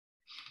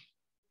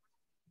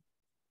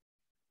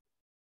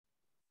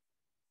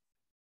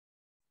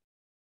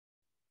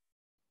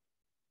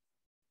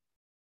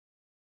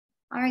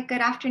All right,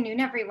 good afternoon,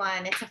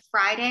 everyone. It's a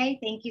Friday.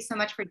 Thank you so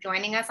much for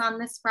joining us on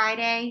this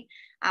Friday.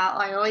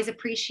 I always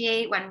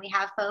appreciate when we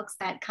have folks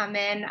that come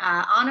in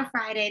on a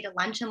Friday to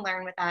lunch and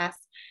learn with us,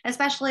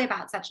 especially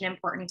about such an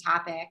important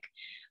topic.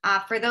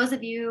 For those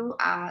of you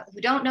who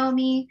don't know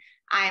me,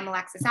 I'm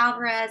Alexis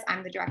Alvarez.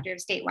 I'm the Director of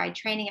Statewide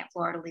Training at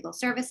Florida Legal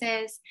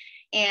Services.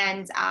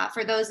 And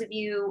for those of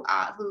you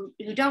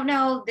who don't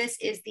know, this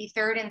is the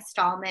third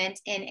installment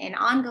in an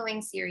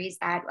ongoing series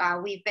that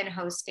we've been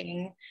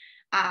hosting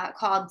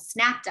called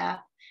SNAPTA.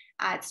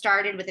 It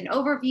started with an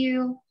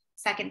overview.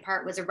 Second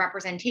part was a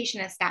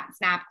representation of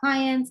SNAP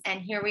clients. And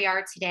here we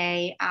are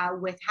today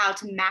with how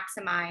to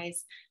maximize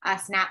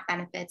SNAP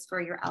benefits for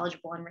your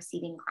eligible and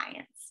receiving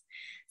clients.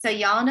 So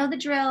y'all know the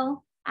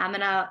drill. I'm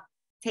gonna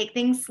take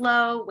things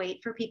slow,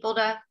 wait for people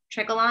to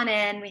trickle on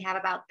in. We have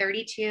about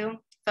 32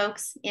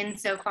 folks in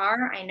so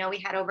far. I know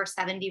we had over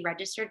 70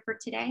 registered for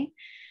today.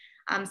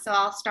 So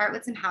I'll start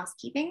with some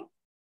housekeeping.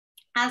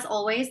 As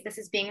always, this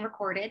is being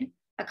recorded.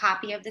 A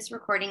copy of this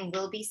recording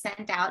will be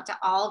sent out to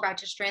all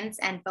registrants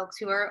and folks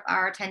who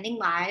are attending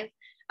live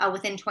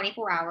within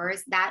 24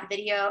 hours. That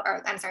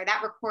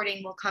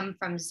recording will come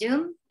from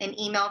Zoom, an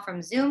email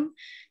from Zoom.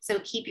 So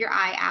keep your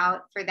eye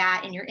out for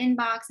that in your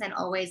inbox. And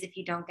always, if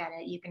you don't get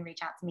it, you can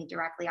reach out to me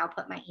directly. I'll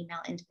put my email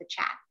into the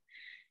chat.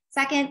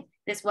 Second,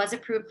 this was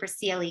approved for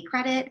CLE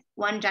credit,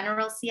 one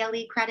general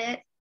CLE credit.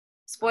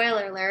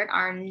 Spoiler alert,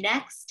 our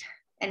next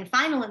and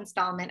final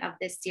installment of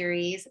this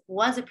series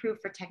was approved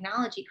for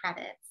technology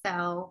credit.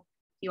 So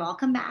you all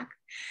come back.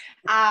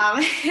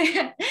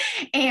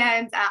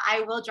 And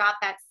I will drop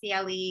that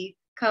CLE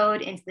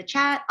code into the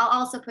chat. I'll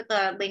also put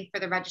the link for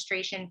the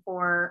registration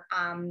for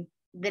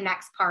the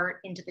next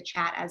part into the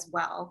chat as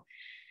well.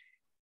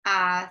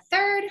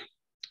 Third,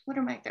 what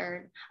are my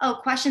third? Oh,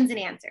 questions and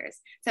answers.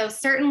 So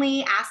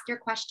certainly ask your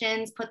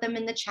questions, put them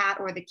in the chat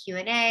or the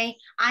Q&A.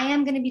 I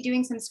am going to be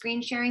doing some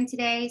screen sharing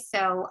today.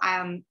 So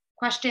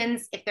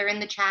questions, if they're in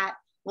the chat,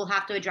 we'll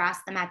have to address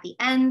them at the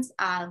end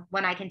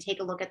when I can take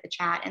a look at the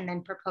chat and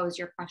then propose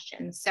your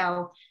questions.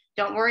 So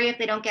don't worry if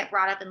they don't get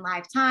brought up in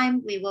live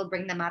time, we will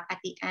bring them up at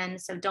the end.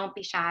 So don't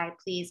be shy,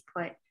 please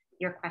put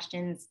your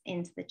questions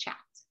into the chat.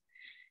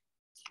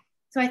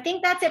 So I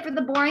think that's it for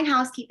the boring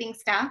housekeeping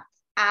stuff.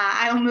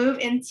 I will move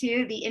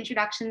into the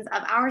introductions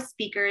of our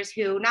speakers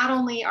who not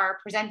only are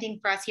presenting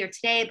for us here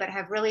today, but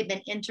have really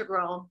been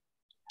integral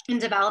in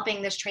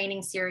developing this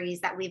training series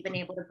that we've been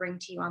able to bring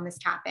to you on this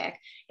topic.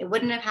 It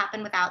wouldn't have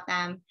happened without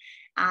them.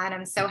 And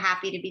I'm so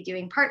happy to be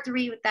doing part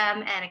 3 with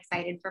them and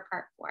excited for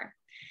part 4.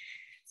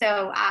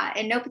 So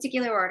in no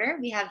particular order,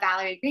 we have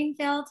Valerie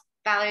Greenfield.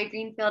 Valerie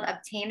Greenfield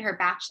obtained her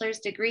bachelor's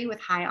degree with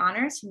high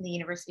honors from the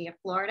University of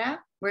Florida,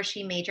 where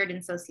she majored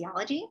in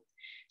sociology.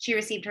 She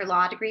received her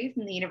law degree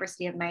from the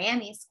University of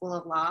Miami School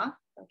of Law,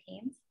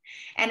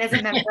 and is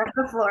a member of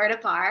the Florida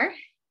Bar.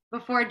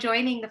 Before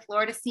joining the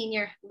Florida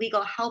Senior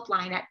Legal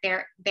Helpline at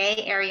Bay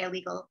Area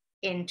Legal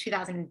in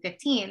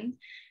 2015,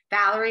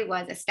 Valerie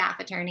was a staff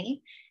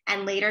attorney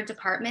and later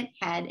department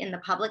head in the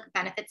Public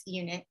Benefits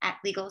Unit at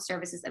Legal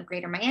Services of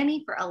Greater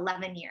Miami for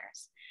 11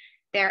 years.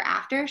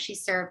 Thereafter, she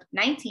served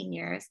 19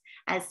 years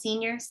as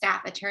senior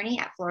staff attorney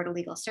at Florida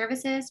Legal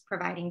Services,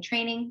 providing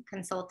training,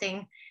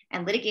 consulting,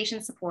 and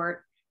litigation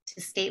support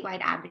to statewide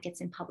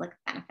advocates in public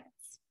benefits.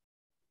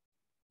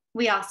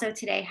 We also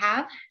today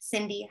have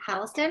Cindy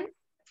Huddleston.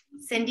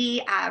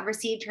 Cindy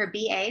received her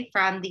BA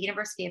from the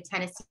University of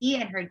Tennessee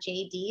and her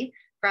JD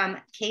from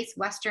Case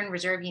Western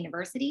Reserve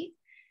University.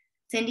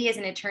 Cindy is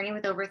an attorney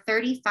with over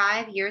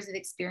 35 years of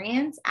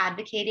experience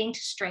advocating to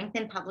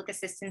strengthen public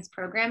assistance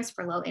programs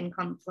for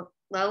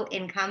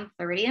low-income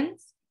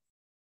Floridians.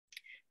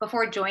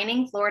 Before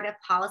joining Florida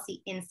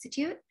Policy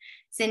Institute,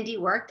 Cindy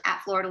worked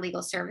at Florida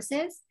Legal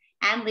Services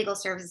and Legal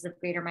Services of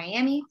Greater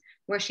Miami,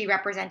 where she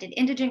represented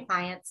indigent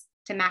clients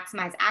to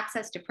maximize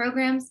access to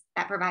programs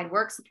that provide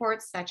work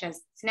supports such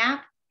as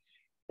SNAP,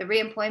 the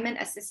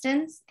Reemployment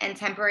Assistance, and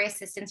Temporary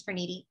Assistance for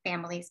Needy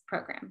Families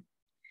program.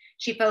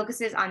 She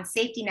focuses on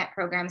safety net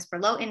programs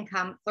for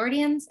low-income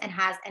Floridians and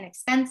has an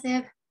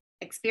extensive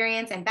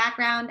experience and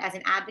background as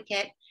an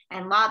advocate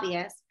and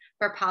lobbyist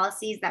for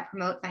policies that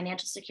promote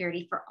financial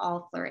security for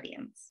all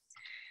Floridians.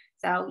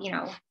 So,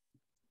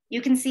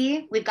 you can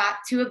see we've got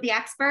 2 of the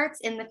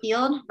experts in the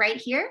field right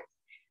here.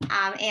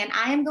 And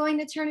I am going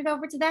to turn it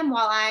over to them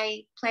while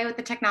I play with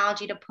the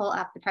technology to pull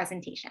up the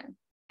presentation.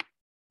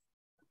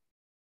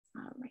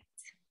 All right.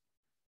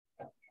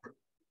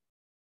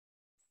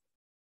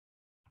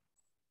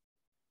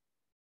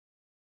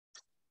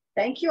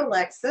 Thank you,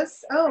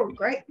 Alexis. Oh,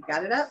 great,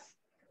 got it up.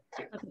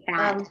 Look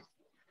at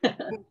that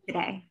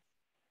today.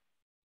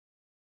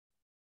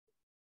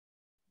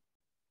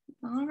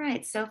 All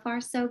right, so far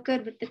so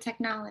good with the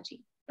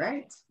technology.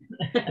 Right.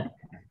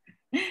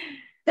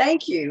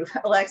 Thank you,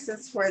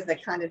 Alexis, for the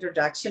kind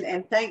introduction,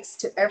 and thanks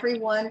to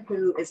everyone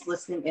who is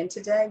listening in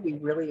today. We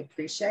really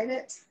appreciate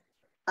it.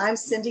 I'm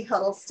Cindy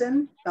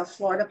Huddleston of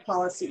Florida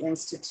Policy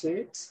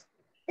Institute,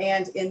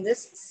 and in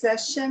this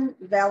session,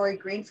 Valerie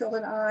Greenfield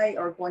and I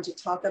are going to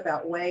talk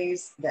about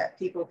ways that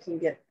people can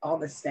get all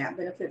the SNAP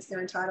benefits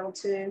they're entitled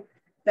to,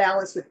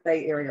 Val is with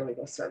Bay Area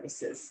Legal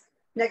Services.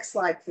 Next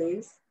slide,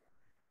 please.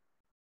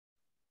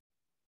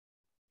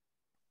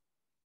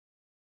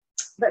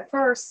 But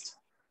first,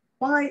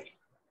 why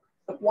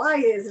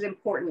is it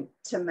important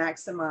to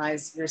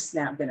maximize your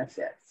SNAP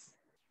benefits?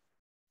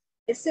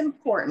 It's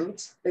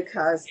important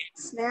because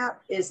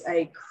SNAP is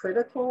a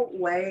critical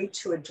way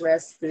to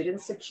address food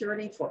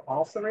insecurity for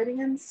all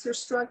Floridians who are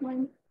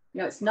struggling.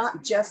 You know, it's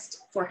not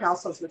just for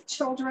households with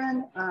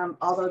children,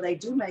 although they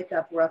do make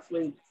up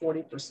roughly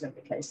 40% of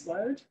the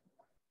caseload.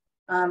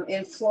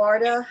 In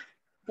Florida,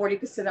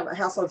 40% of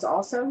households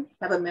also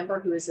have a member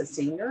who is a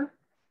senior.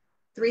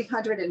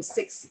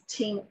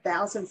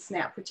 316,000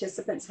 SNAP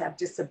participants have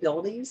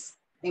disabilities,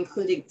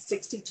 including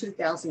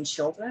 62,000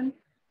 children.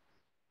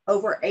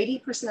 Over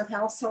 80% of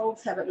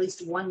households have at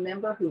least one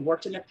member who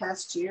worked in the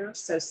past year,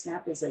 so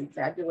SNAP is a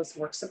fabulous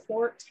work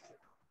support.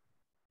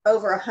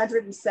 Over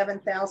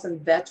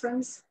 107,000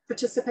 veterans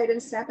participate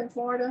in SNAP in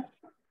Florida.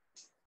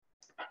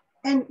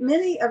 And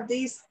many of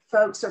these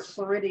folks are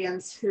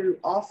Floridians who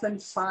often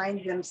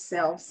find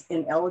themselves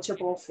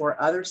ineligible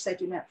for other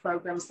safety net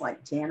programs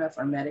like TANF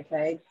or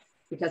Medicaid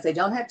because they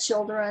don't have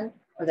children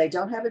or they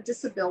don't have a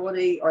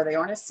disability or they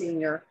aren't a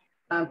senior,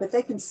 but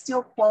they can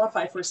still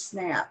qualify for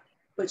SNAP,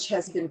 which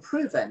has been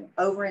proven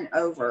over and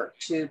over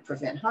to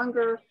prevent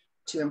hunger,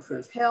 to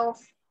improve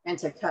health, and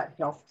to cut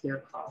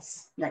healthcare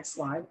costs. Next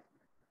slide.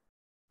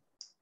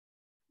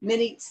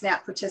 Many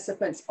SNAP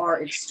participants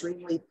are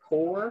extremely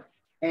poor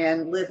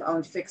and live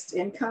on fixed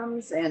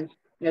incomes and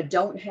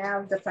don't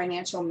have the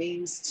financial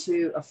means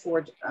to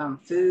afford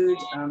food,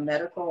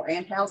 medical,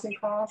 and housing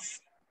costs.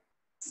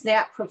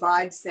 SNAP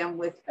provides them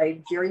with a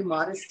very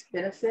modest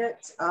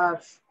benefit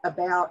of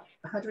about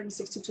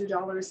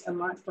 $162 a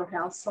month per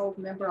household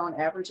member on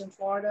average in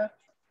Florida.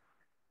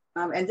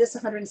 And this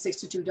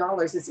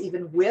 $162 is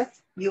even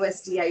with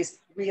USDA's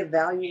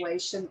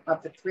reevaluation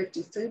of the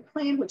Thrifty Food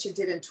Plan, which it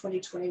did in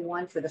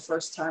 2021 for the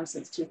first time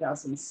since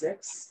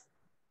 2006.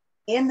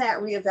 In that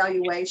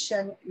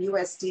reevaluation,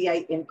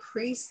 USDA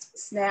increased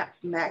SNAP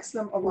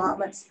maximum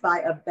allotments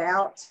by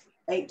about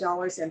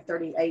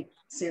 $8.38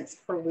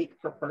 per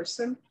week per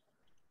person.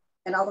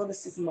 And although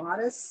this is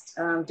modest,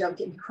 don't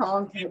get me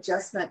wrong, the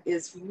adjustment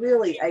is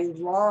really a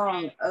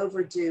long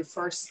overdue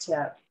first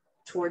step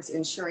towards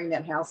ensuring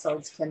that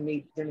households can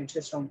meet their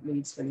nutritional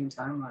needs for the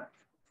entire month.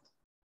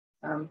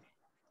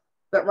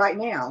 But right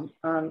now,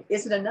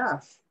 is it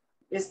enough?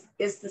 Is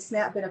the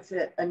SNAP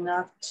benefit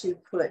enough to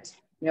put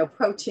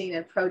protein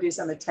and produce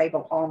on the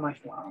table all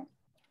month long?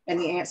 And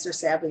the answer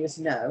sadly is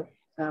no.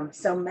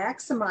 So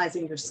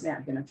maximizing your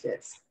SNAP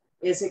benefits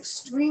is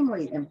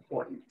extremely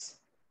important.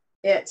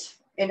 It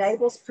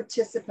enables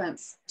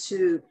participants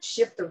to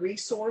shift the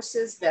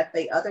resources that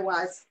they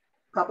otherwise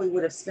probably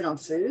would have spent on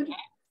food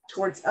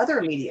towards other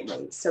immediate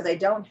needs. So they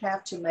don't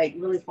have to make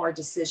really hard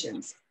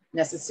decisions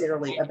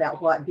necessarily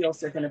about what bills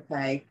they're going to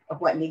pay or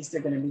what needs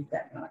they're going to meet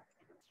that month.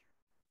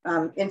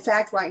 In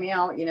fact, right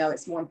now,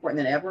 it's more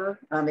important than ever.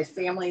 If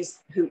families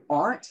who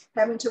aren't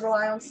having to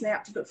rely on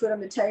SNAP to put food on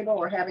the table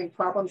or having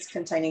problems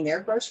containing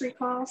their grocery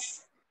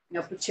costs,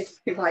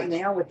 particularly right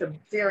now with the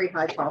very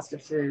high cost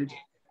of food,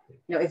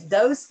 if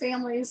those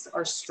families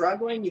are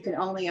struggling, you can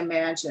only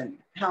imagine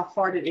how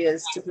hard it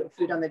is to put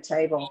food on the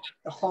table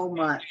the whole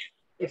month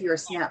if you're a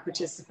SNAP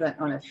participant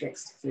on a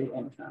fixed food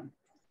income.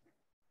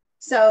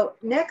 So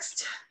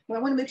next, I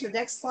want to move to the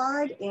next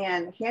slide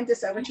and hand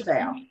this over to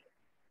Val.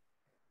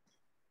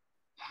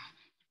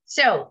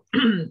 So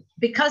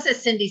because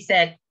as Cindy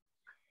said,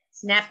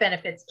 SNAP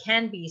benefits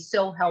can be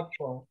so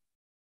helpful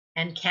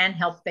and can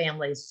help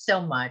families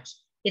so much,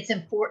 it's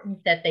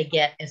important that they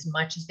get as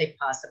much as they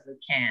possibly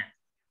can.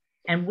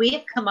 And we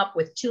have come up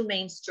with two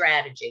main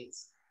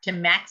strategies to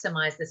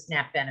maximize the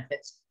SNAP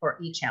benefits for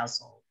each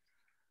household.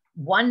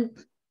 One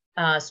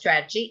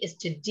strategy is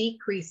to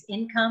decrease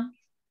income,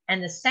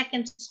 and the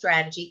second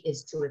strategy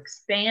is to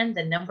expand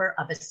the number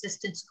of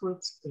assistance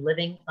groups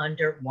living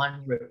under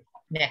one roof.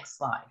 Next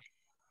slide.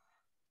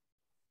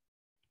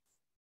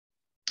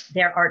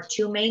 There are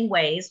two main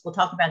ways. We'll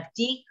talk about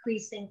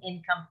decreasing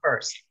income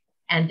first,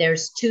 and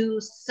there's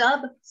two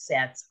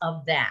subsets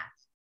of that.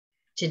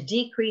 To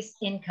decrease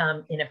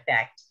income, in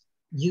effect,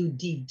 you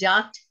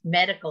deduct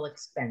medical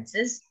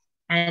expenses,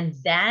 and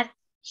that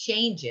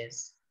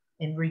changes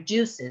and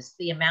reduces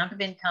the amount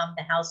of income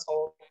the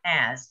household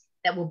has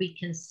that will be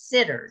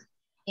considered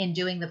in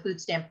doing the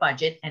food stamp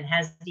budget and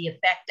has the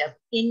effect of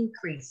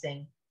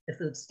increasing the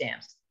food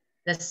stamps.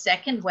 The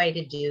second way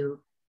to do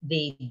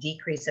the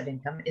decrease of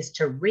income is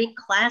to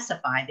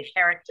reclassify the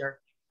character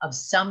of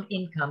some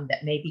income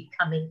that may be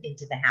coming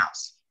into the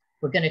house.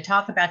 We're going to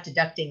talk about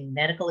deducting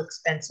medical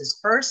expenses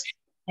first,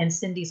 and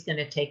Cindy's going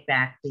to take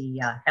back the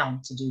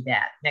helm to do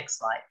that. Next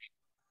slide.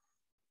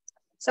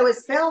 So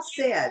as Val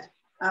said,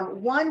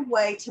 one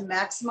way to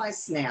maximize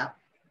SNAP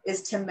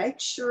is to make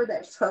sure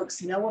that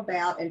folks know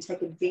about and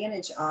take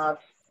advantage of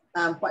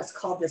what's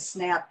called the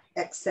SNAP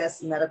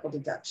excess medical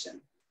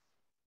deduction.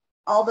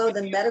 Although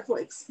the medical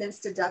expense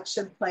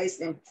deduction plays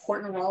an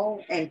important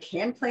role and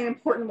can play an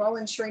important role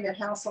in ensuring that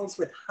households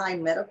with high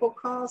medical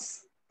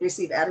costs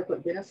receive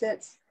adequate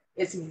benefits,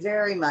 it's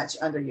very much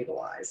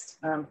underutilized.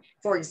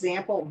 For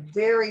example,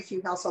 very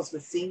few households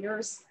with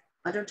seniors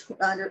under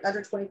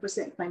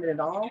 20% claim it at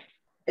all,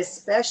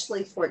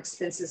 especially for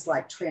expenses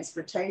like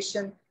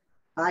transportation,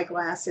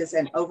 eyeglasses,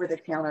 and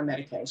over-the-counter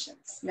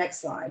medications.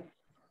 Next slide.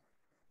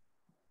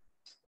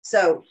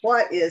 So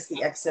what is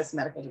the excess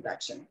medical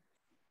deduction?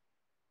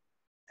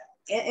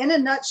 In a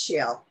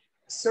nutshell,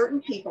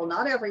 certain people,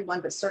 not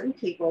everyone, but certain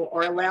people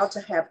are allowed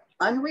to have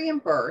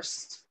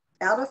unreimbursed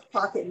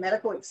out-of-pocket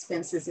medical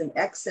expenses in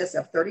excess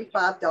of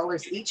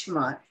 $35 each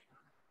month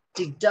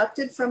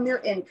deducted from their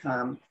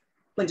income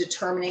when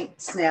determining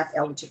SNAP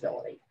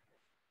eligibility.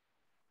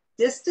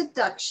 This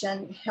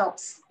deduction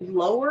helps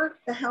lower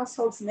the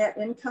household's net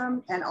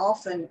income and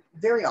often,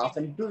 very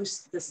often,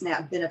 boost the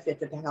SNAP benefit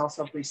that the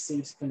household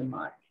receives for the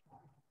month.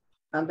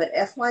 But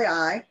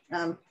FYI,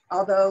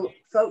 although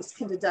folks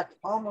can deduct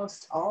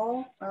almost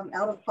all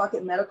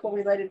out-of-pocket medical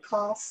related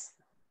costs,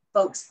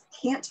 folks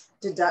can't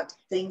deduct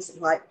things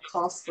like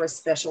costs for a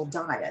special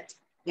diet,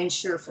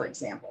 Ensure, for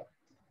example.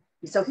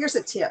 So here's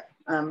a tip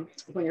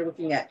when you're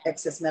looking at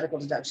excess medical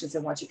deductions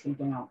and what you can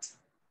count.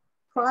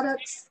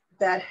 Products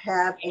that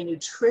have a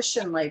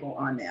nutrition label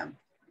on them,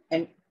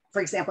 and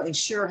for example,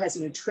 Ensure has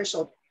a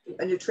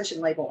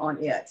nutrition label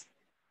on it.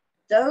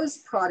 Those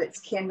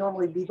products can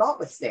normally be bought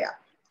with SNAP.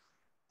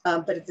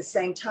 But at the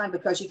same time,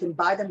 because you can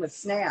buy them with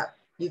SNAP,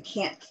 you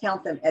can't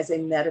count them as a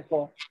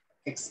medical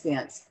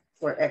expense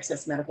for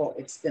excess medical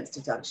expense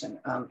deduction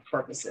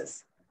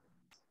purposes.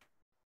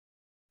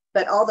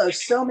 But although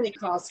so many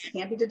costs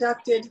can be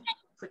deducted,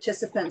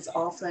 participants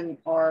often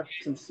are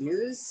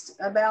confused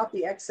about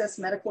the excess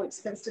medical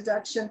expense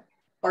deduction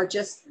or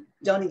just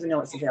don't even know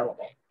it's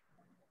available.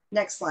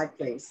 Next slide,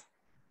 please.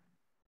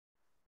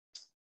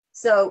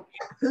 So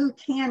who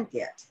can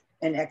get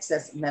an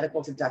excess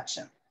medical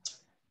deduction?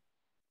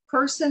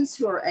 Persons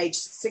who are aged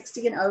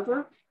 60 and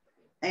over,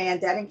 and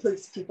that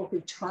includes people who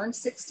turn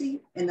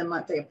 60 in the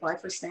month they apply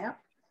for SNAP,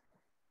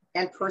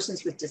 and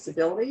persons with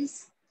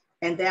disabilities,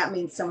 and that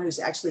means someone who's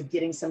actually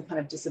getting some kind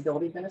of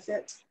disability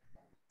benefit.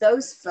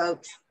 Those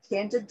folks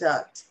can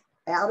deduct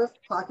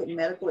out-of-pocket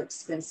medical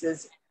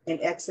expenses in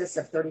excess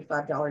of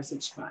 $35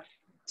 each month.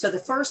 So the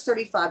first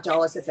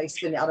 $35 that they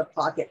spend out of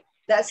pocket,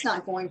 that's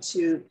not going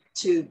to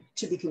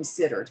be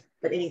considered,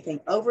 but anything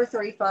over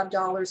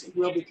 $35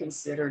 will be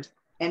considered,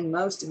 and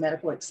most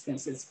medical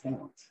expenses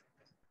count.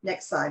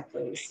 Next slide,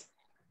 please.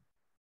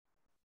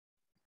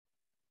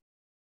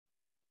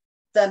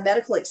 The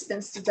medical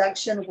expense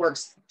deduction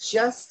works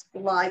just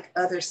like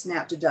other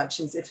SNAP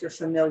deductions if you're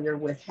familiar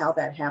with how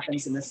that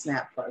happens in the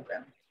SNAP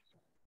program.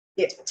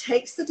 It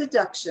takes the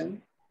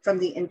deduction from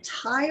the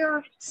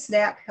entire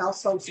SNAP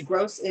household's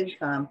gross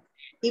income,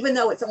 even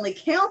though it's only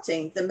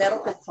counting the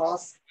medical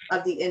costs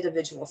of the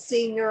individual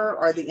senior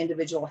or the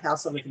individual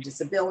household with a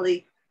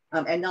disability,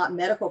 and not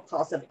medical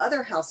costs of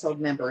other household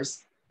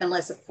members,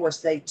 unless of course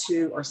they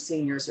too are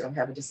seniors or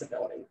have a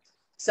disability.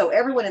 So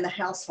everyone in the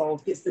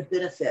household gets the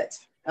benefit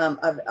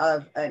of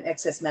an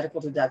excess medical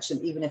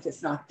deduction, even if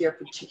it's not their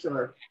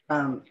particular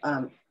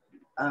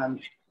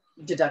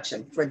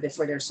deduction for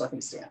their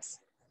circumstance.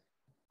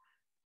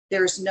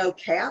 There's no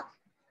cap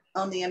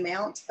on the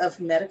amount of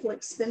medical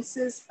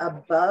expenses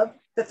above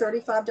the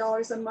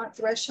 $35 a month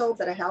threshold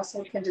that a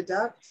household can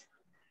deduct.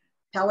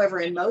 However,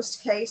 in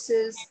most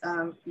cases,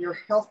 your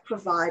health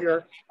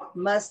provider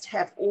must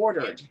have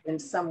ordered in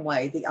some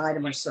way the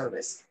item or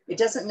service. It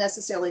doesn't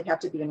necessarily have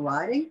to be in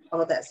writing,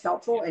 although that's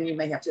helpful, and you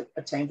may have to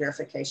obtain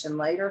verification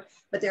later,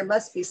 but there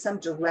must be some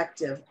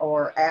directive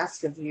or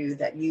ask of you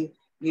that you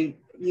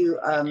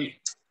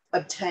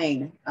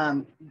obtain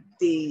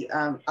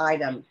the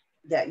item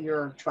that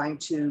you're trying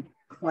to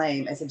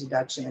claim as a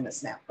deduction in the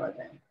SNAP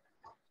program.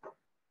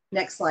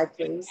 Next slide,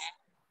 please.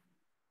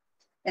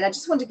 And I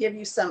just want to give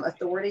you some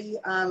authority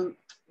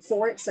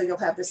for it, so you'll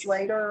have this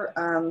later,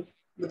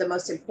 with the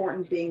most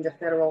important being the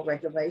federal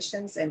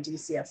regulations and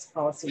DCF's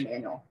policy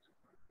manual.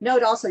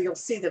 Note also, you'll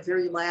see the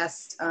very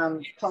last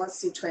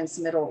policy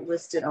transmittal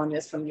listed on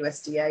this from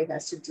USDA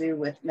has to do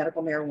with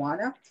medical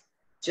marijuana.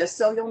 Just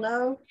so you'll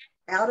know,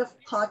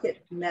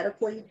 out-of-pocket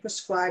medically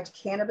prescribed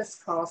cannabis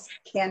costs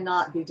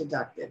cannot be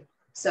deducted.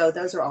 So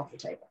those are off the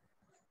table.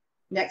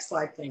 Next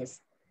slide,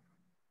 please.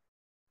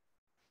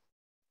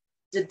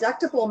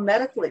 Deductible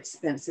medical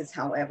expenses,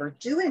 however,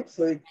 do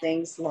include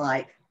things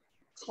like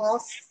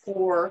costs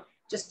for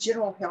just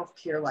general health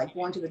care, like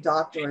going to the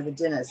doctor or the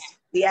dentist,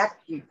 the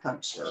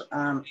acupuncture,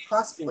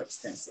 hospital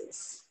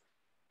expenses,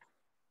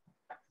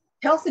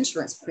 health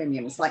insurance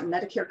premiums like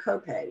Medicare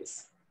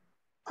copays,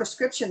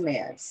 prescription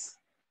meds,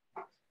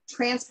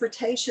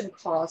 transportation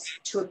costs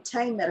to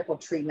obtain medical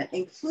treatment,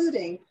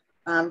 including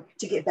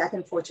to get back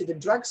and forth to the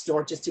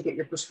drugstore just to get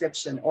your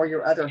prescription or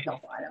your other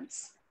health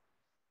items.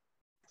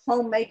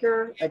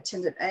 Homemaker,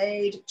 attendant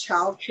aid,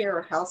 childcare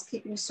or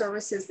housekeeping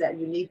services that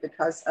you need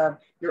because of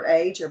your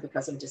age or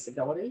because of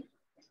disability.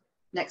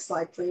 Next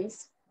slide,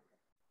 please.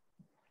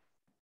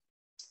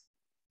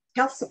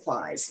 Health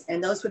supplies,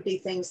 and those would be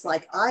things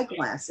like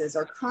eyeglasses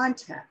or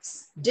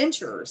contacts,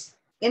 dentures,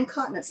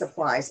 Incontinence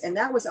supplies, and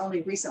that was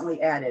only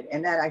recently added,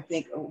 and that I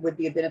think would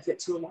be a benefit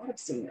to a lot of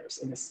seniors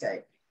in the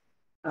state.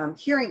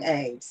 Hearing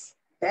aids,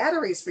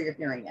 batteries for your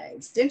hearing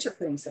aids, denture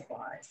putting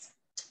supplies,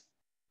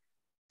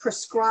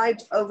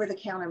 prescribed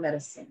over-the-counter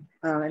medicine,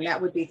 and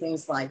that would be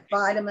things like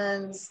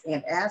vitamins,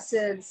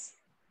 antacids,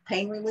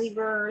 pain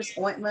relievers,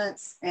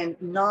 ointments, and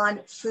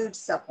non-food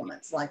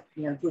supplements like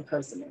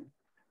glucosamine.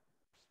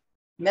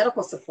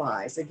 Medical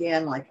supplies,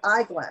 again, like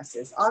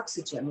eyeglasses,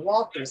 oxygen,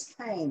 walkers,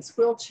 canes,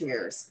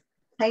 wheelchairs,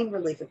 pain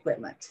relief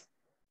equipment.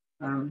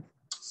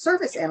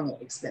 Service animal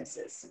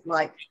expenses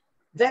like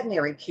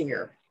veterinary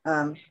care,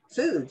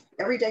 food,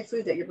 everyday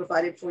food that you're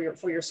provided for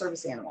your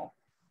service animal,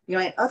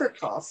 and other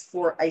costs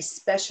for a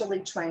specially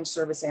trained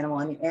service animal,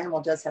 and the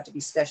animal does have to be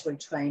specially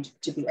trained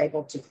to be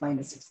able to claim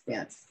this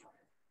expense.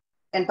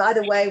 And by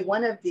the way,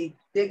 one of the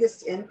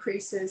biggest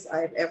increases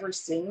I've ever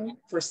seen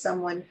for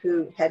someone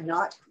who had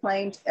not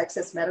claimed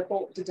excess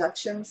medical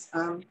deductions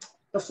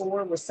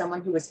before was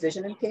someone who was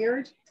vision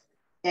impaired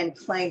and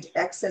claimed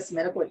excess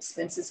medical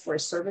expenses for a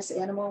service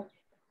animal.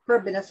 Her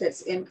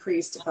benefits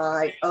increased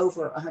by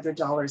over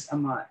 $100 a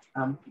month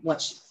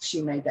once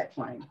she made that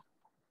claim.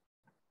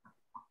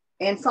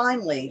 And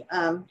finally,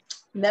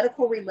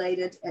 medical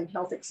related and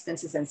health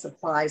expenses and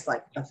supplies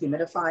like a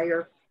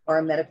humidifier or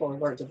a medical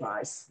alert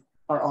device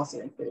are also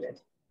included.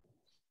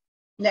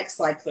 Next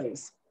slide,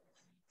 please.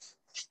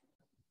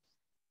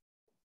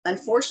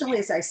 Unfortunately,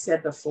 as I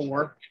said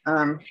before,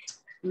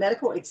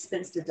 medical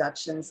expense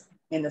deductions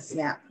in the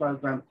SNAP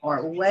program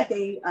are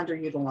way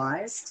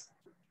underutilized,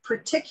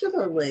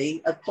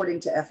 particularly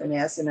according to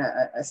FNS in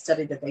a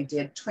study that they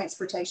did,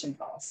 transportation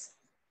costs.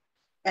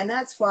 And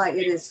that's why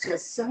it is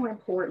just so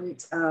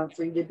important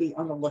for you to be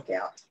on the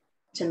lookout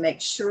to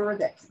make sure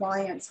that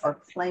clients are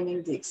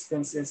claiming the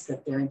expenses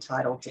that they're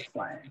entitled to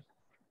claim.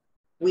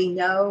 We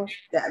know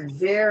that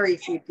very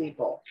few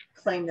people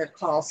claim their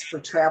costs for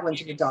traveling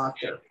to the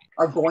doctor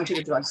or going to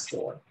the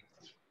drugstore.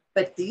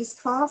 But these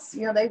costs,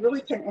 they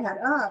really can add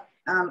up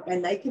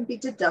and they can be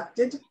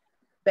deducted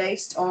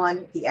based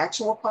on the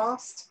actual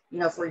cost.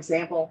 For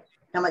example,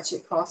 how much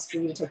it costs for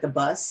you to take the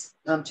bus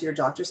to your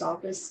doctor's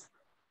office,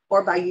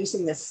 or by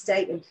using the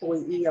state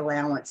employee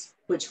allowance,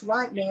 which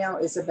right now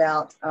is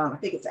about, I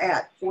think it's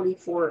at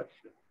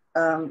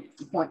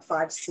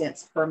 44.5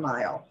 cents per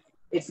mile.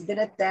 It's been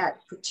at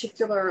that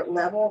particular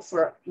level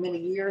for many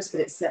years,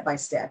 but it's set by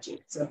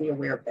statute, so be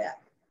aware of that.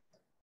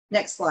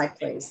 Next slide,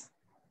 please.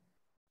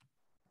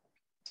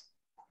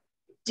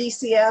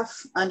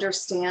 DCF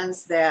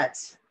understands that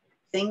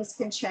things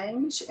can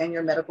change and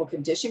your medical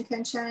condition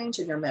can change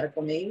and your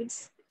medical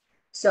needs.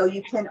 So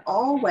you can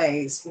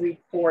always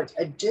report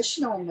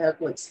additional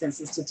medical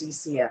expenses to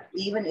DCF,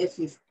 even if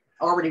you've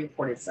already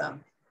reported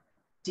some.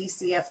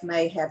 DCF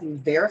may have you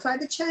verify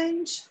the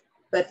change,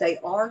 but they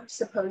are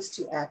supposed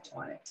to act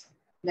on it.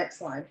 Next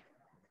slide.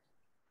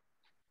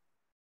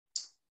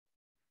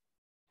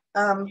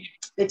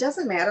 It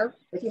doesn't matter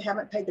if you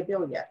haven't paid the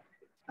bill yet.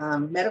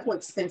 Medical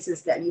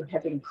expenses that you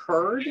have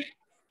incurred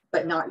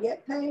but not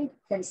yet paid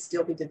can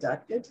still be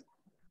deducted.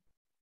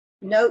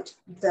 Note,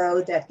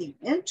 though, that the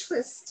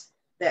interest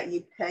that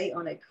you pay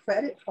on a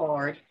credit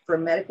card for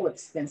medical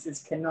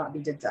expenses cannot be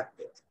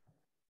deducted.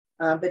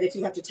 But if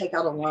you have to take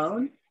out a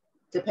loan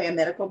to pay a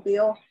medical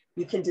bill,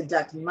 you can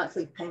deduct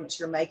monthly payments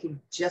you're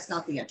making, just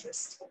not the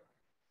interest.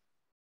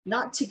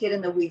 Not to get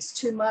in the weeds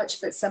too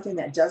much, but something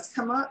that does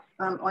come up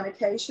on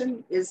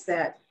occasion is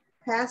that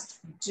past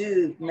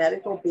due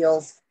medical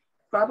bills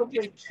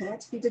probably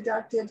can't be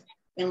deducted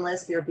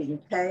unless they're being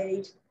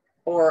paid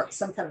or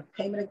some kind of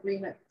payment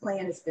agreement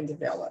plan has been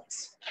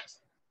developed.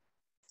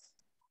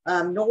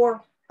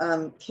 Nor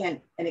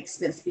can an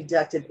expense be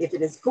deducted if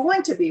it is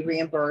going to be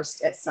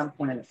reimbursed at some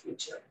point in the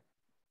future.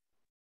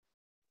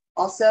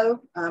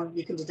 Also,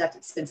 you can deduct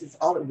expenses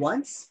all at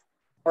once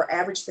or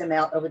average them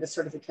out over the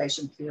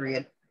certification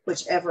period,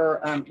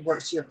 whichever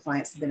works to your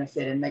client's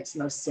benefit and makes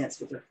most sense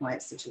with your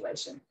client's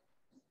situation.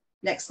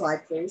 Next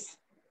slide, please.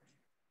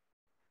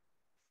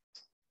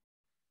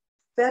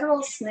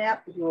 Federal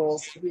SNAP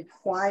rules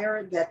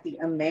require that the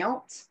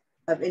amount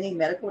of any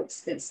medical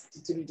expense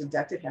to be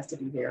deducted has to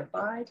be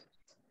verified.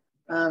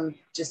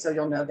 Just so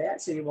you'll know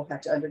that, so you will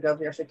have to undergo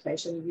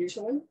verification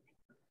usually.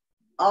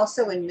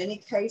 Also, in many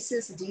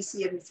cases,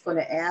 DCF is going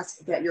to ask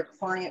that your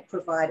client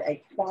provide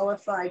a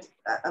qualified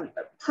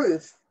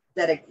proof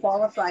that a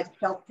qualified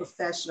health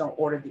professional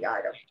ordered the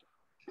item.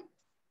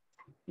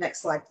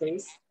 Next slide,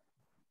 please.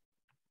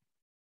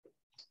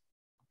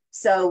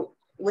 So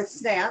with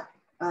SNAP,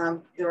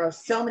 there are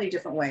so many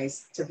different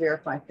ways to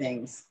verify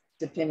things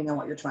depending on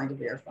what you're trying to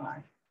verify.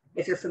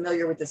 If you're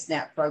familiar with the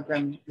SNAP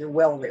program, you're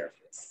well aware of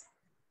this.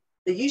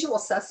 The usual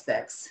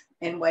suspects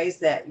in ways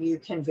that you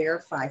can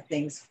verify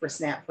things for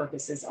SNAP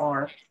purposes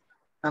are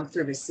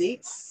through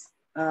receipts,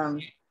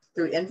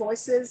 through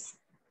invoices,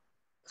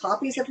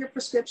 copies of your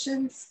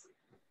prescriptions,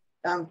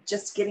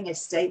 just getting a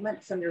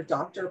statement from your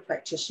doctor or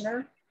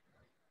practitioner,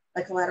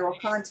 a collateral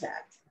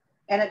contact.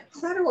 And a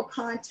collateral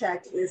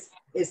contact is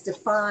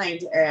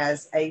defined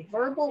as a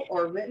verbal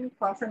or written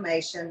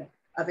confirmation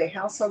of a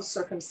household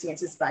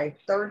circumstances by a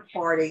third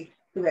party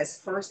who has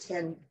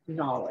firsthand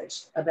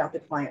knowledge about the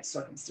client's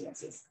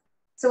circumstances.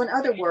 So in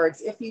other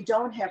words, if you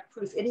don't have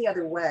proof any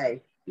other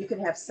way, you can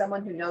have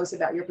someone who knows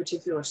about your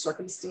particular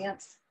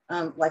circumstance,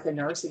 like a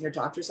nurse in your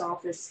doctor's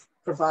office,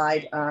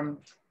 provide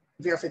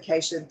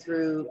verification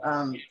through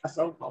a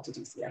phone call to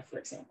DCF, for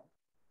example.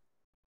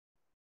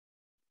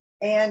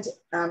 And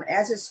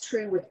as is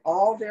true with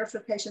all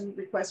verification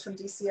requests from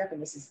DCF,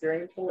 and this is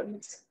very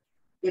important,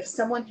 if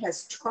someone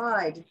has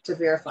tried to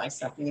verify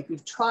something, if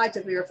you've tried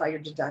to verify your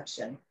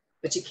deduction,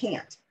 but you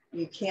can't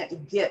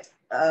get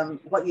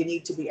what you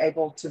need to be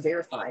able to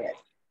verify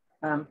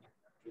it,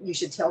 you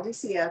should tell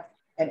DCF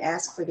and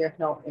ask for their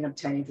help in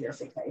obtaining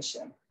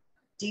verification.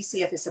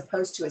 DCF is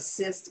supposed to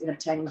assist in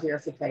obtaining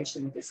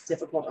verification if it's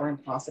difficult or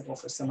impossible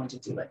for someone to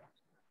do it.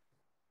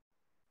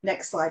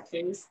 Next slide,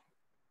 please.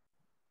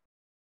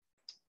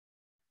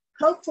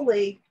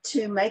 Hopefully,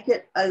 to make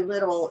it a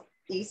little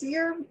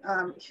easier,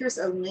 here's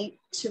a link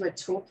to a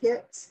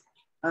toolkit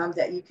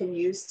that you can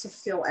use to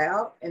fill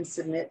out and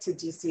submit to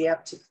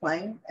DCF to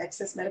claim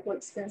excess medical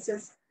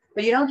expenses.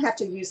 But you don't have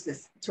to use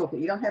this toolkit.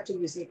 You don't have to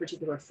use any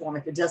particular form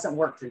if it doesn't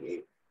work for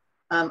you.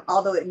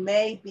 Although it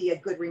may be a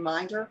good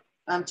reminder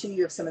to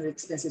you of some of the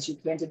expenses you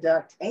can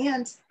deduct.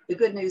 And the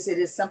good news, it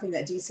is something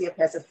that DCF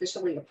has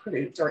officially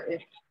approved or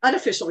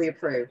unofficially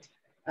approved.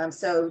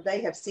 So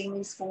they have seen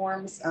these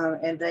forms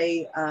and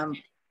they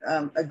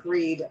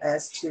agreed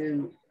as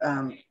to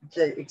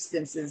the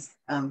expenses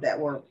that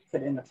were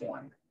put in the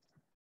form.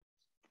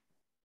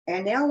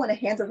 And now I want to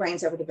hand the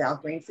reins over to Val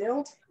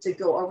Greenfield to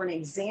go over an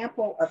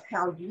example of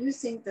how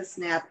using the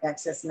SNAP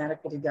excess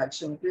medical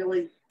deduction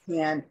really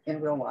can, in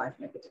real life,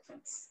 make a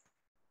difference.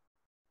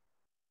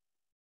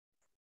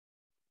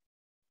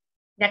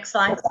 Next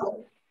slide.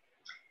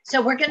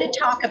 So we're going to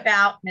talk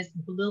about Ms.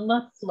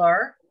 Bluma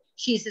Fleur.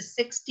 She's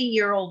a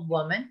 60-year-old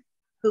woman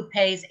who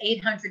pays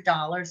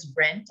 $800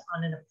 rent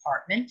on an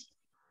apartment.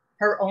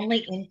 Her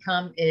only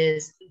income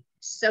is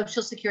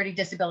Social Security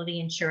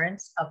disability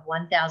insurance of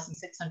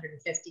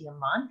 $1,650 a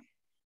month.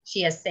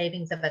 She has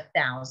savings of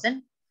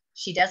 $1,000.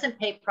 She doesn't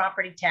pay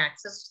property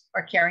taxes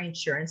or carry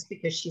insurance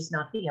because she's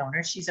not the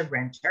owner, she's a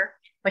renter,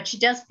 but she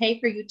does pay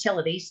for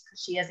utilities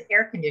because she has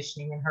air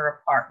conditioning in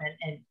her apartment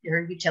and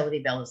her utility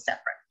bill is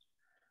separate.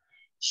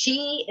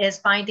 She is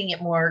finding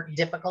it more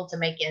difficult to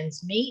make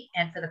ends meet,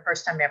 and for the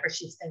first time ever,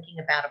 she's thinking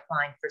about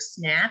applying for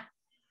SNAP.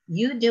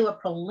 You do a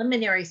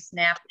preliminary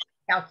SNAP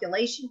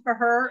calculation for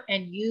her,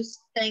 and you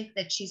think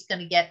that she's going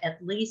to get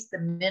at least the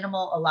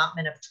minimal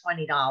allotment of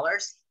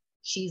 $20.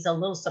 She's a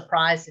little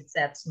surprised it's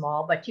that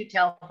small, but you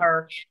tell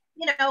her,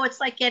 you know, it's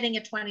like getting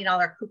a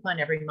 $20 coupon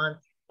every month.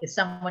 If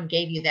someone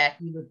gave you that,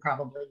 you would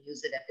probably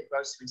use it at the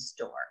grocery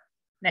store.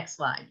 Next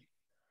slide.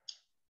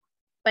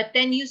 But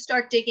then you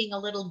start digging a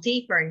little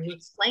deeper and you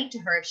explain to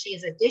her if she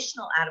has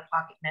additional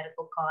out-of-pocket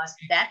medical costs,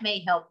 that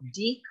may help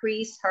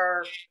decrease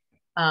her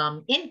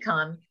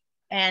income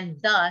and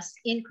thus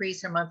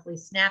increase her monthly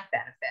SNAP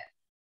benefit.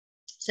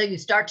 So you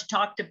start to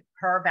talk to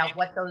her about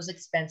what those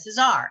expenses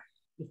are.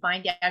 You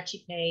find out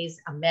she pays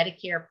a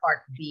Medicare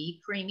Part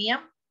B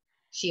premium.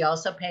 She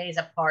also pays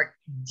a Part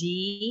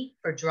D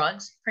for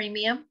drugs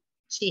premium.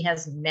 She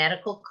has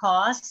medical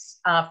costs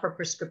for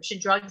prescription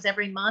drugs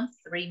every month,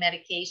 3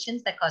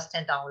 medications that cost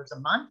 $10 a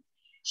month.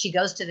 She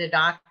goes to the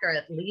doctor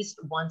at least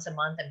once a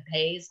month and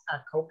pays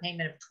a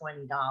copayment of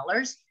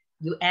 $20.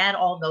 You add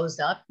all those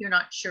up. You're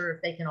not sure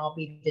if they can all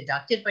be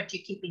deducted, but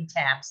you're keeping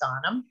tabs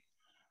on them.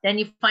 Then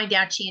you find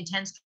out she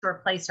intends to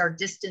replace her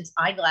distance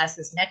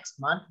eyeglasses next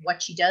month.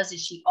 What she does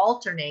is she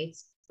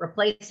alternates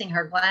replacing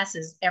her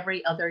glasses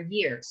every other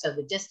year. So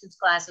the distance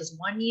glasses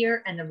 1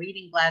 year and the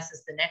reading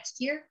glasses the next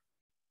year.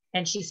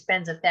 And she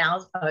spends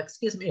 $100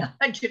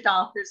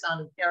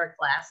 on a pair of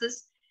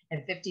glasses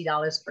and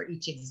 $50 for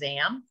each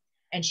exam.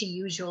 And she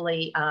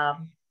usually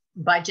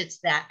budgets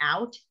that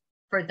out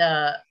for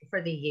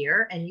the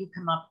year, and you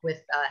come up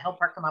with help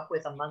her come up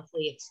with a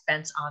monthly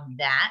expense on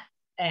that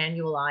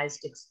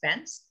annualized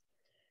expense.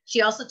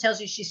 She also tells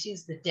you she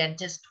sees the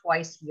dentist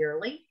twice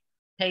yearly,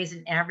 pays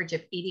an average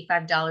of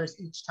 $85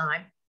 each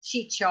time.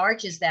 She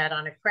charges that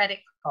on a credit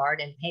card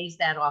and pays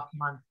that off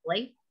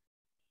monthly.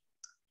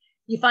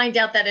 You find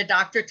out that a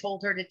doctor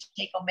told her to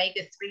take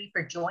omega-3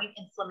 for joint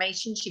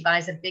inflammation. She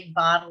buys a big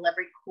bottle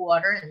every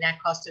quarter, and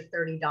that costs her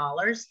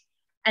 $30.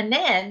 And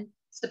then,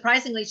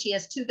 surprisingly, she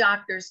has 2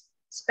 doctors,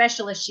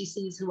 specialists she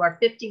sees who are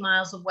 50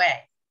 miles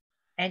away.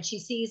 And she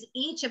sees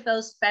each of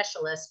those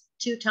specialists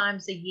 2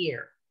 times a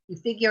year. You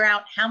figure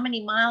out how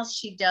many miles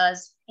she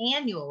does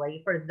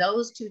annually for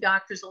those 2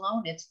 doctors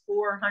alone, it's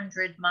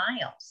 400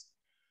 miles.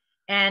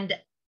 And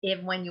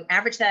when you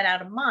average that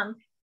out a month,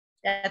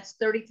 that's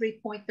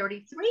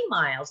 33.33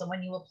 miles. And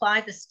when you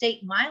apply the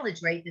state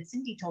mileage rate that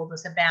Cindy told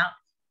us about,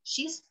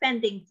 she's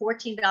spending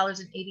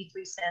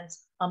 $14.83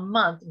 a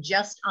month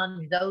just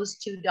on those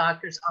 2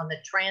 doctors on the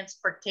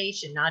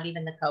transportation, not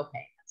even the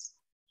copayments.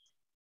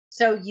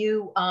 So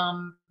you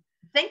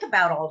think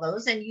about all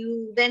those and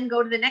you then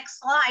go to the next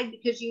slide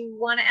because you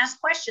want to ask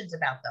questions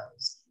about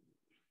those.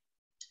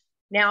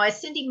 Now,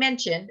 as Cindy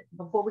mentioned,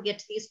 before we get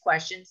to these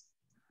questions,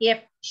 if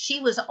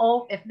Ms.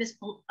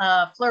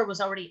 Fleur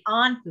was already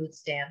on food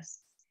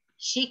stamps,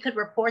 she could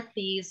report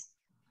these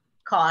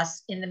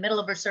costs in the middle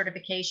of her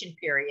certification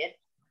period,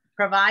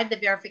 provide the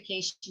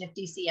verification if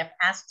DCF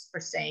asks for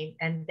same,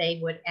 and they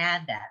would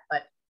add that.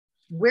 But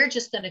we're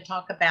just going to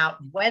talk about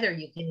whether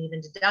you can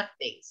even deduct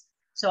these.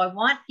 So I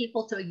want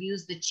people to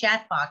use the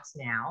chat box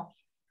now.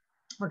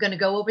 We're going to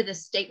go over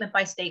this statement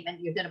by statement.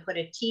 You're going to put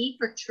a T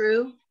for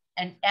true,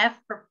 an F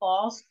for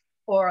false,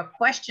 or a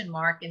question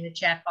mark in the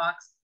chat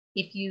box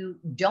if you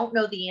don't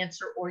know the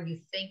answer or you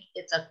think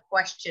it's a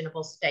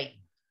questionable statement.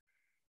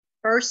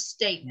 First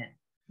statement,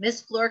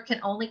 Ms. Fleur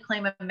can only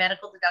claim a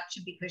medical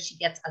deduction because she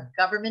gets a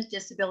government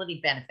disability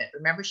benefit.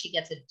 Remember, she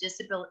gets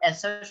a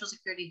Social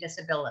Security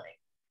disability.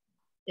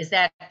 Is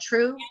that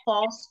true,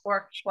 false,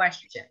 or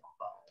questionable?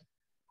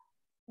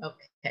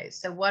 Okay,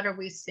 so what are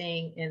we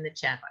seeing in the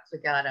chat box? We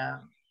got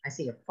I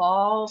see a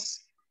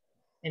false.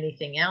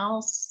 Anything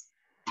else?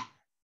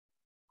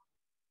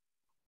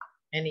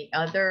 Any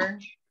other?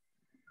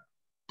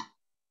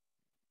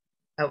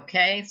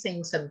 Okay,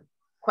 seeing some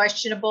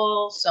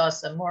questionable, saw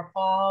some more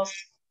false.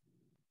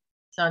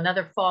 So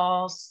another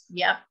false,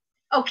 yep.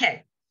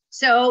 Okay,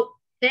 so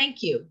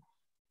thank you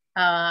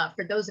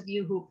for those of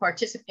you who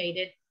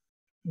participated.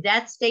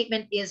 That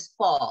statement is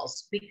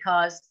false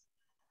because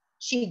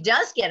she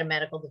does get a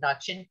medical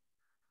deduction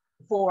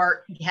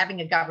for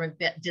having a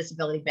government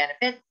disability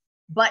benefit,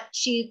 but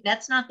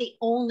that's not the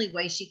only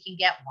way she can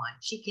get one.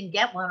 She can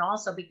get one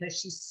also because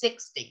she's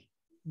 60,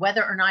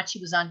 whether or not she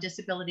was on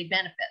disability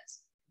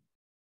benefits.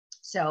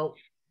 So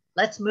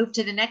let's move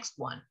to the next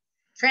one.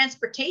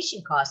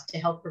 Transportation costs to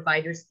health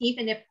providers,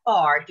 even if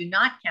far, do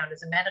not count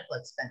as a medical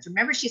expense.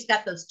 Remember, she's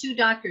got those 2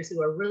 doctors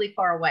who are really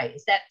far away.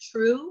 Is that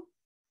true,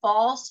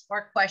 false,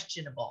 or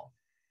questionable?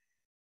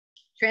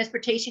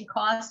 Transportation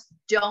costs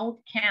don't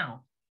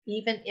count,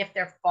 even if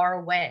they're far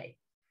away.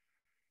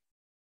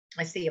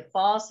 I see a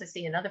false. I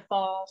see another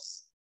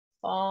false.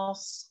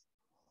 False.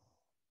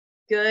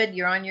 Good.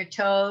 You're on your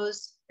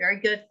toes. Very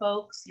good,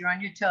 folks. You're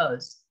on your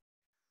toes.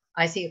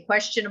 I see a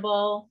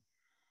questionable.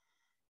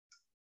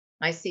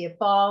 I see a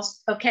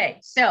false. Okay,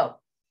 so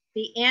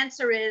the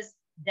answer is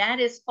that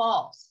is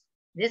false.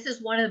 This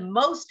is one of the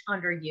most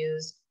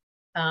underused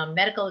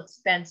medical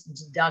expense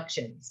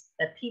deductions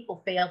that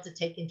people fail to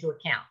take into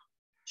account.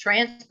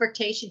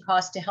 Transportation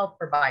costs to health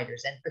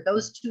providers. And for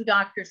those 2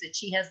 doctors that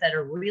she has that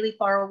are really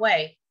far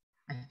away,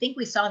 I think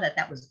we saw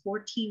that was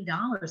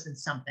 $14 and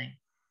something.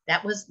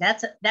 That's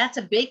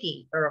a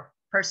biggie for a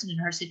person in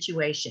her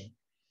situation.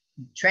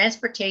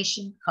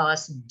 Transportation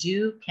costs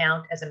do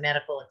count as a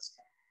medical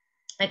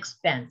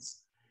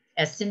expense.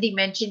 As Cindy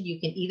mentioned, you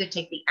can either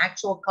take the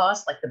actual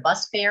cost, like the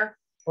bus fare,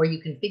 or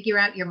you can figure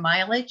out your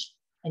mileage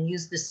and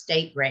use the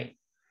state rate.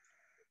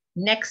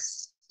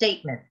 Next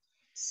statement,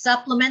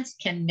 supplements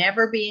can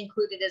never be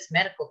included as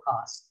medical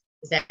costs.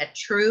 Is that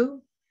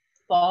true,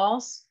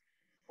 false,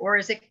 or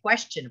is it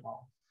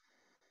questionable?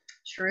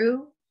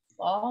 True,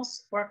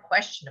 false, or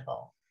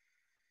questionable?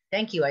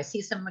 Thank you. I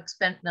see some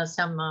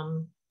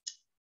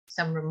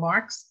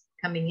remarks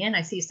coming in.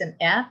 I see some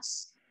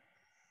Fs.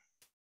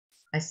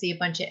 I see a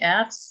bunch of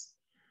Fs.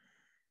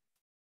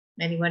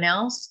 Anyone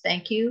else?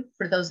 Thank you.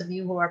 For those of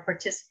you who are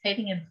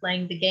participating and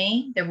playing the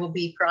game, there will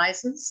be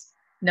prizes.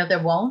 No,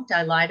 there won't.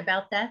 I lied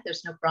about that.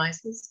 There's no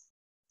prizes.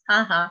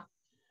 Haha.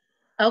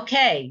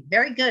 Okay,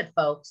 very good,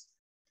 folks.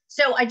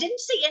 So I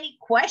didn't see any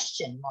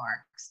question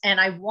marks, and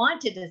I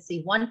wanted to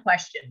see one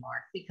question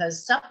mark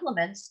because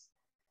supplements,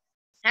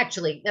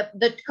 actually,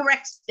 the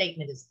correct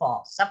statement is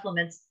false.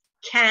 Supplements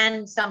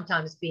can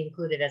sometimes be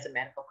included as a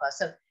medical cost.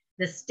 So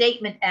the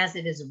statement as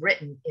it is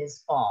written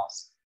is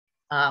false.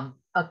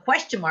 A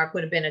question mark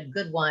would have been a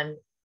good one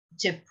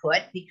to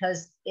put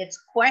because it's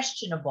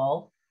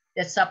questionable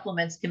that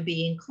supplements can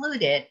be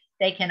included.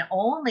 They can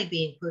only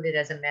be included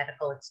as a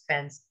medical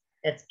expense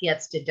that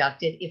gets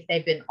deducted if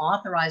they've been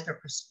authorized or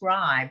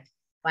prescribed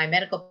by a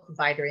medical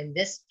provider. In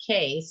this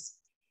case,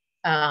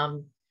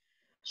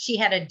 she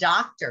had a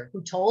doctor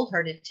who told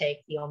her to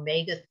take the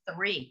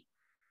omega-3.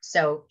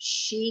 So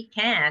she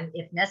can,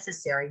 if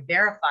necessary,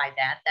 verify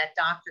that. That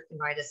doctor can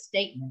write a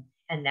statement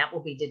and that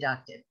will be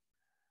deducted.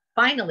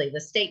 Finally, the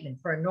statement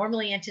for a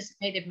normally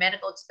anticipated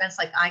medical expense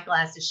like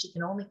eyeglasses, she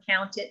can only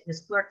count it,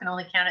 Ms. Fleur can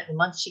only count it in the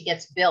month she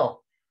gets billed.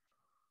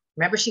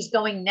 Remember, she's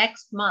going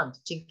next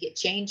month to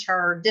change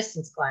her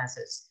distance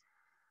glasses.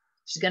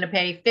 She's going to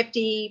pay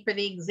 $50 for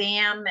the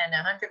exam and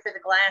 $100 for the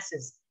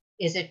glasses.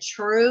 Is it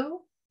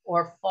true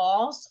or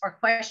false or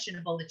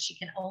questionable that she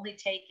can only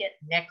take it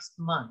next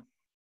month?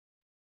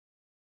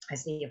 I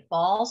see a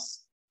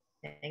false.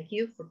 Thank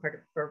you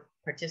for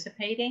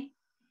participating.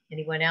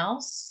 Anyone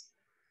else?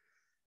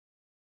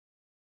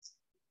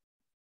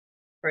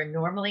 For a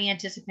normally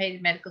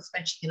anticipated medical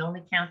expense, she can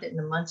only count it in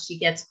the month she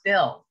gets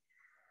billed.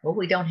 Well,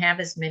 we don't have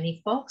as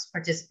many folks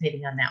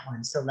participating on that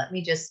one. So let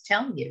me just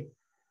tell you,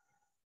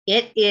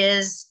 it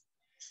is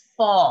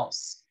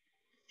false.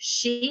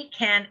 She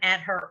can,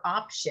 at her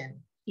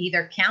option,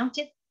 either count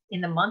it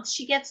in the month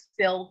she gets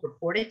billed,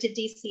 report it to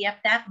DCF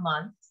that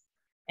month,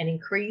 and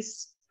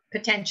increase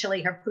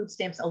potentially her food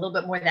stamps a little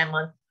bit more that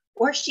month,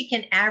 or she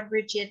can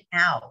average it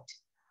out.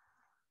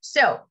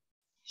 So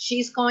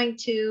she's going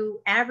to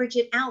average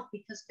it out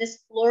because Miss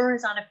Fleur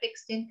is on a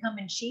fixed income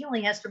and she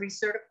only has to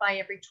recertify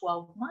every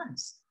 12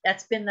 months.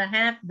 That's been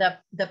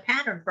the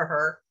pattern for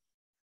her.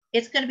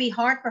 It's going to be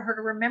hard for her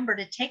to remember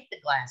to take the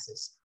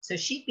classes. So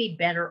she'd be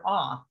better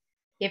off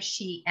if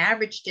she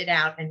averaged it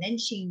out and then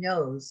she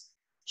knows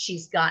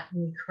she's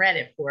gotten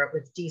credit for it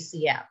with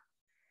DCF.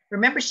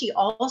 Remember, she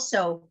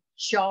also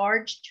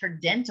charged her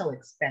dental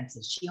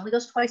expenses. She only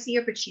goes twice a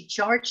year, but she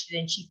charged it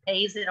and she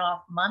pays it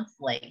off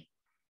monthly.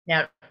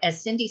 Now,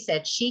 as Cindy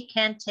said, she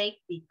can take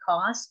the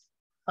cost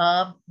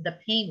of the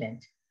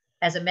payment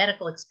as a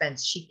medical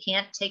expense. She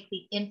can't take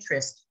the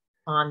interest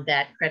on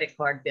that credit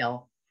card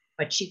bill,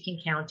 but she can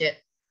count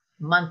it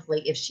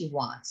monthly if she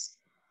wants.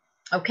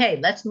 Okay,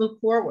 let's move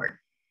forward.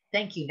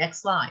 Thank you.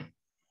 Next slide.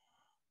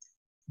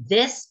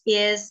 This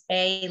is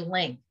a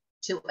link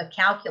to a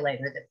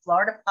calculator that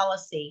Florida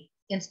Policy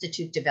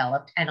Institute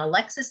developed, and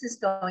Alexis is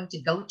going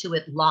to go to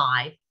it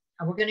live,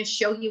 and we're going to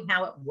show you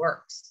how it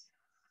works.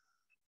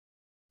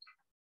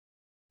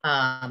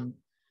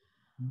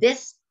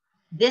 This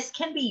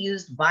can be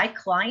used by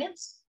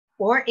clients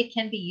or it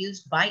can be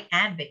used by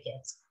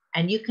advocates,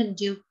 and you can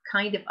do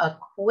kind of a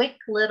quick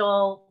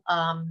little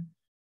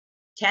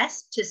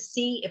test to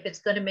see if it's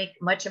going to make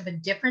much of a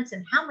difference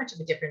and how much of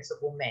a difference it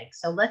will make.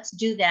 So let's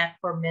do that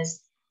for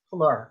Ms.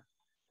 Fleur.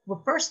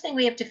 Well, first thing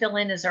we have to fill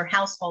in is our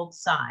household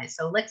size.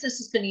 So Alexis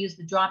is going to use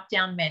the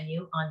drop-down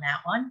menu on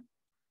that one.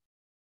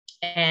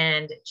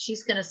 And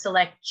she's going to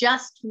select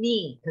just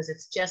me because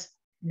it's just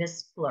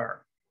Ms.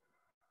 Fleur.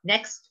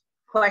 Next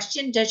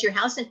question, does your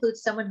house include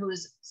someone who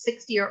is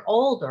 60 or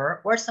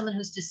older or someone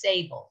who's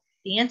disabled?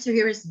 The answer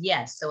here is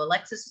yes. So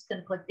Alexis is going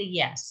to click the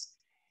yes.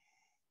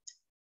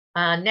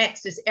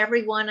 Next, is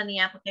everyone on the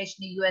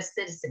application a U.S.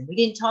 citizen? We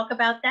didn't talk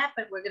about that,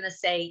 but we're going to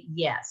say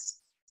yes.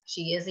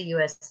 She is a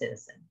U.S.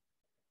 citizen.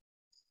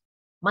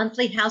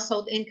 Monthly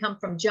household income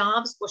from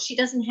jobs. Well, she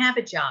doesn't have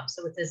a job,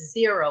 so it's a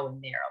 0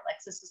 in there.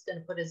 Alexis is going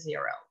to put a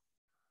 0.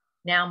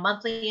 Now,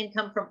 monthly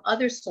income from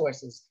other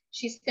sources.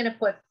 She's going to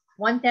put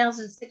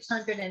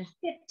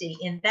 1,650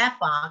 in that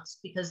box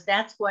because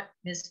that's what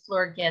Ms.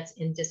 Fleur gets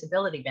in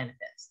disability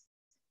benefits.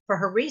 For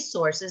her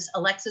resources,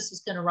 Alexis is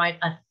going to write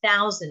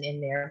 1,000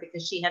 in there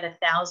because she had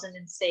 1,000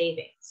 in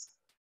savings.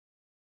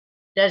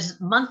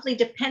 Does monthly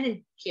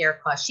dependent care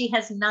cost? She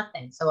has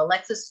nothing, so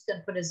Alexis is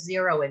going to put a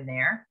 0 in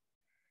there.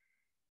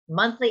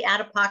 Monthly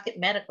out-of-pocket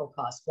medical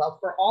costs. Well,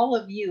 for all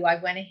of you, I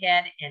went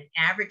ahead and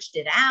averaged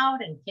it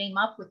out and came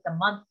up with the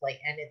monthly,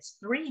 and it's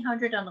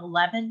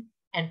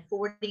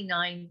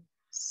 $311.49.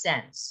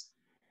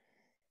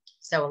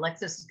 So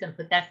Alexis is going to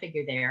put that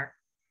figure there.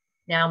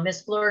 Now,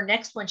 Ms. Fleur,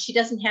 next one, she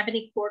doesn't have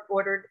any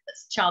court-ordered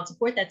child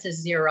support. That's a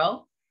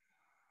 0.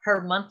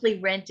 Her monthly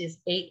rent is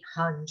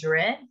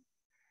 $800.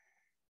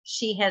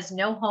 She has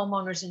no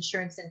homeowner's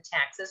insurance and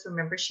taxes.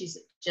 Remember, she's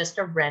just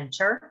a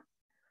renter.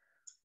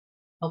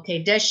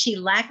 Okay, does she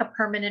lack a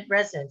permanent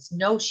residence?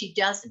 No, she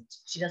doesn't.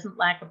 She doesn't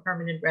lack a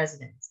permanent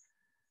residence.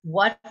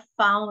 What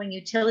following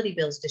utility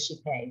bills does she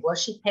pay? Well,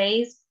 she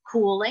pays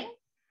cooling.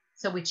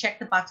 So we check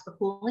the box for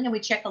cooling and we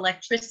check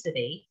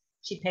electricity.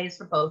 She pays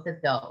for both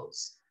of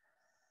those.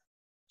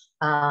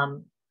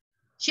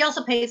 She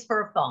also pays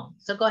for her phone.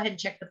 So go ahead and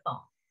check the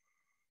phone.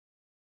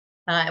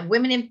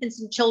 Women,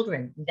 infants, and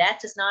children, that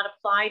does not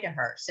apply to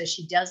her. So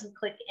she doesn't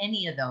click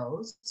any of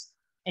those.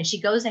 And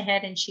she goes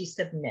ahead and she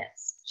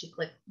submits.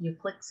 You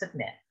click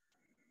submit.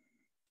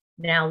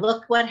 Now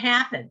look what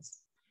happens.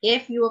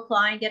 If you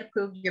apply and get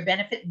approved, your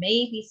benefit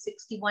may be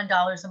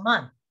 $61 a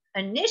month.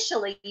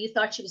 Initially, you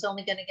thought she was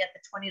only going to get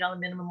the $20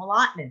 minimum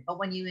allotment, but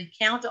when you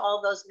account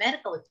all those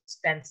medical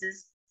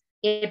expenses,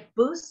 it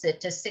boosts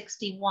it to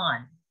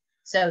 $61.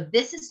 So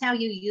this is how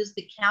you use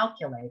the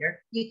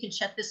calculator. You can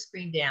shut the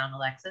screen down,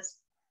 Alexis.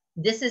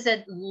 This is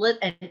an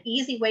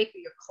easy way for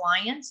your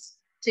clients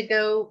to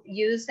go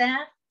use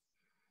that.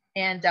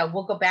 And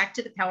we'll go back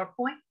to the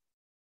PowerPoint.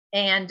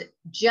 And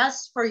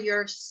just for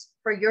your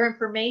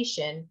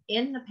information,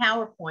 in the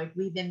PowerPoint,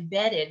 we've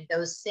embedded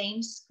those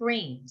same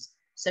screens.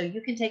 So you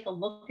can take a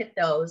look at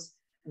those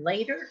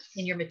later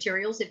in your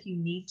materials if you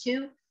need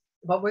to.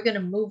 But we're going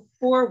to move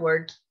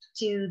forward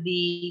to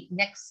the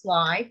next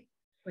slide,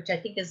 which I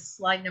think is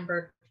slide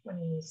number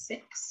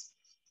 26.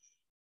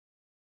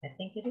 I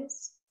think it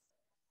is.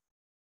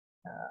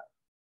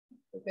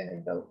 We're going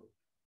to go.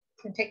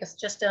 It's going to take us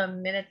just a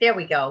minute. There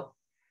we go.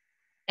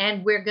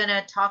 And we're going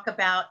to talk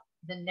about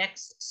the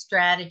next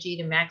strategy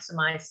to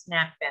maximize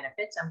SNAP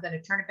benefits. I'm going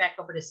to turn it back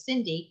over to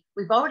Cindy.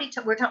 We've already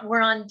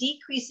we're on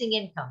decreasing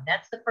income.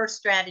 That's the first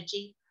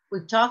strategy.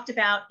 We've talked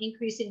about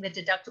increasing the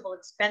deductible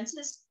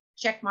expenses.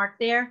 Check mark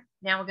there.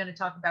 Now we're going to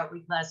talk about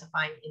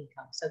reclassifying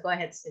income. So go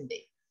ahead,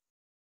 Cindy.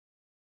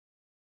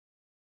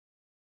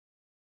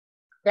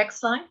 Next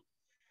slide.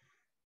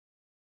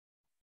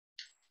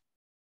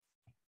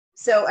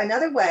 So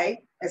another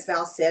way, as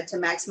Val said, to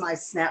maximize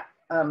SNAP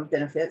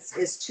benefits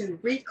is to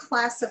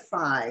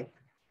reclassify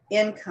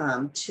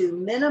income to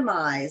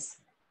minimize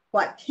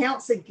what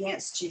counts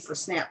against you for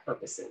SNAP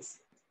purposes.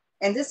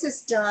 And this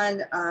is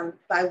done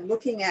by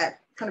looking at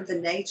kind of the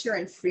nature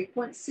and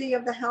frequency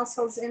of the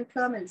household's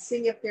income and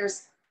seeing if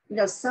there's,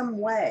 some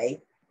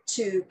way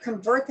to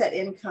convert that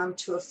income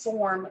to a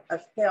form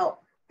of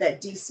help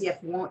that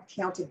DCF won't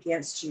count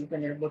against you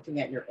when they're looking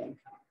at your income.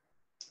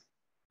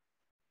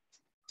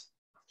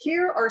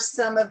 Here are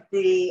some of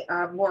the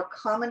more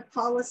common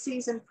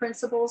policies and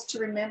principles to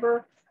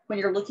remember when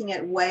you're looking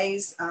at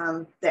ways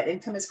that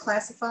income is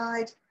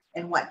classified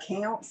and what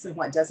counts and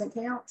what doesn't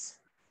count.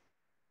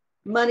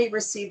 Money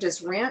received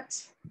as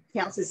rent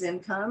counts as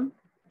income,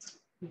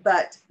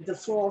 but the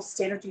full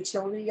standard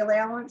utility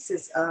allowance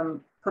is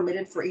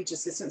permitted for each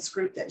assistance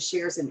group that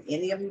shares in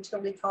any of the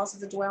utility costs of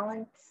the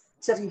dwelling.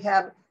 So if you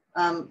have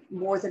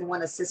more than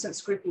one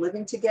assistance group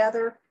living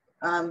together,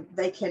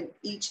 they can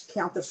each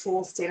count the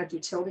full standard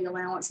utility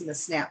allowance in the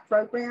SNAP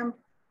program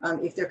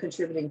if they're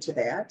contributing to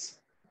that.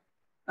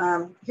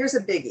 Here's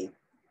a biggie.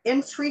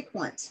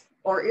 Infrequent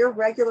or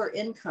irregular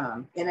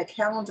income in a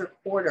calendar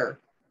quarter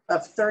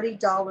of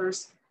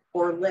 $30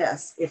 or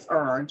less if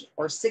earned,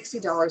 or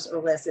 $60 or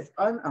less if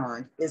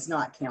unearned is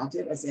not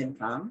counted as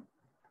income.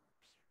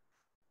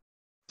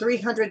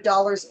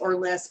 $300 or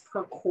less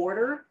per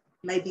quarter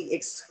may be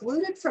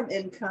excluded from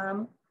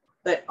income,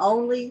 but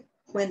only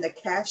when the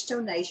cash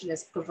donation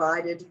is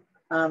provided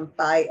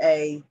by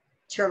a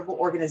charitable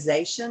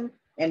organization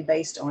and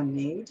based on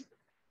need.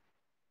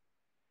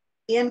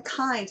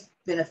 In-kind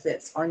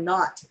benefits are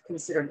not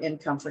considered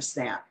income for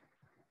SNAP.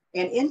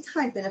 And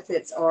in-kind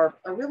benefits are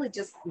really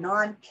just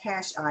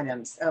non-cash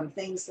items,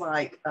 things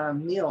like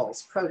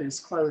meals, produce,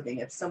 clothing.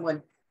 If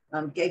someone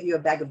gave you a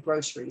bag of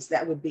groceries,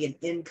 that would be an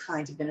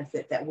in-kind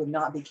benefit that would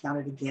not be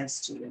counted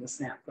against you in the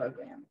SNAP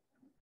program.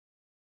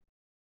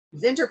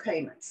 Vendor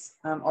payments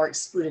are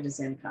excluded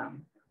as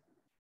income.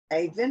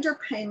 A vendor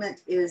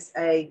payment is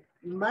a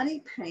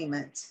money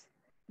payment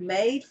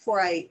made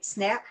for a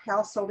SNAP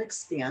household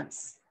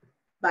expense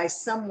by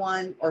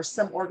someone or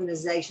some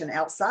organization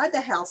outside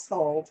the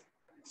household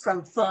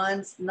from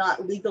funds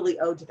not legally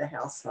owed to the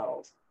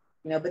household,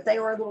 but they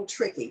are a little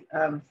tricky.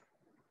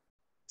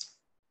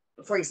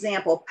 For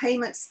example,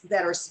 payments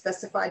that are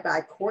specified by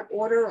court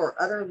order or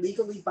other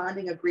legally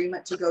binding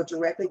agreement to go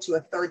directly to a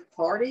third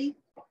party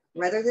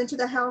rather than to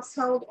the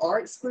household are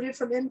excluded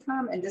from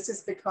income. And this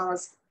is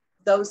because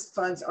those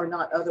funds are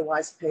not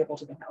otherwise payable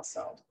to the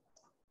household.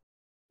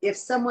 If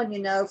someone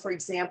for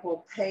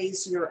example,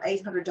 pays your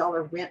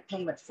 $800 rent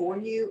payment for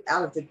you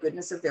out of the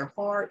goodness of their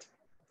heart,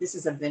 this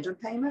is a vendor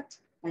payment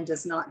and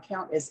does not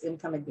count as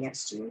income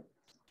against you.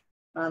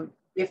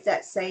 If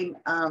that same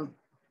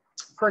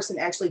person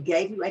actually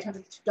gave you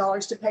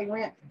 $800 to pay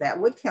rent, that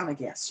would count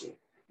against you.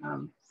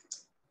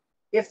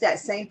 If that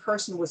same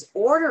person was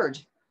ordered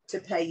to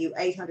pay you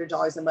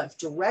 $800 a month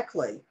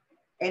directly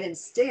and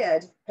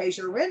instead pays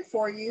your rent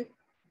for you,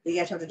 the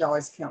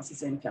 $800 counts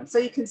as income. So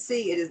you can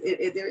see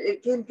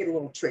it can get a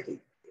little tricky,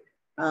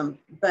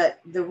 but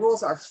the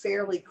rules are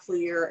fairly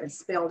clear and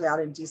spelled out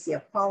in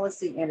DCF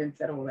policy and in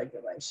federal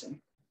regulation.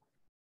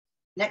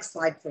 Next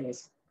slide,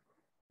 please.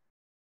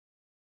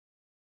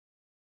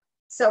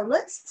 So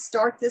let's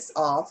start this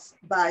off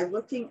by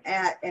looking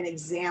at an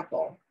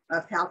example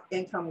of how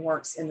income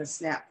works in the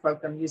SNAP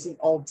program using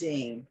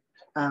Aldine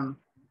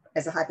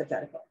as a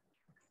hypothetical.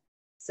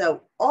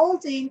 So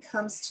Aldine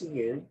comes to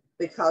you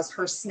because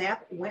her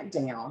SNAP went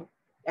down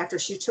after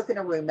she took in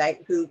a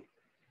roommate who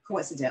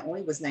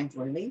coincidentally was named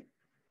Rumi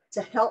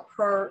to help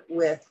her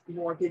with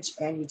mortgage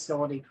and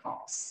utility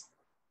costs.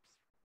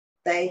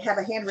 They have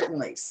a handwritten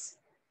lease.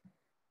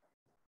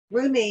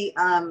 Rumi,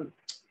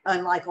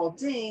 unlike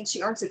Aldine,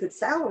 she earns a good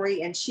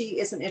salary and she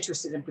isn't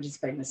interested in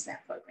participating in the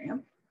SNAP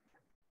program.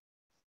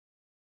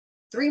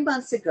 3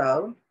 months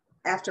ago,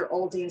 after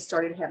Aldine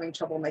started having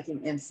trouble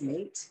making ends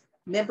meet,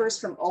 members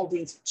from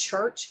Aldine's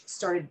church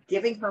started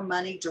giving her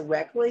money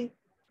directly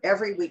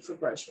every week for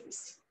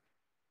groceries.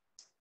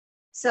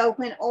 So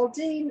when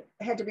Aldine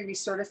had to be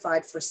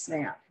recertified for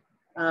SNAP,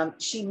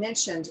 she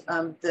mentioned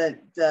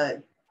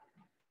the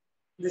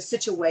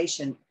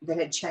situation that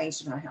had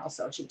changed in her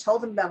household. She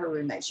told them about her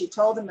roommate. She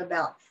told them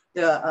about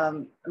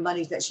the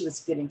money that she was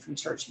getting from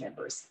church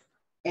members.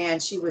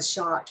 And she was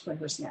shocked when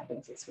her SNAP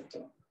benefits were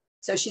due.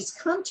 So she's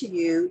come to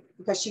you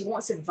because she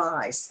wants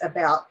advice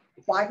about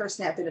why her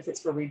SNAP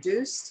benefits were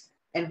reduced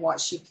and what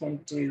she can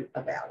do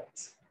about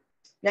it.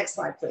 Next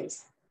slide,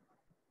 please.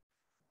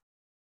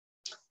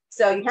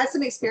 So you had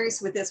some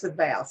experience with this with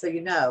Val. So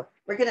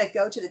we're going to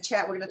go to the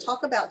chat. We're going to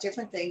talk about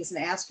different things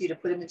and ask you to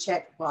put in the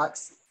chat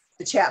box,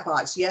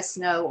 yes,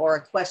 no, or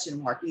a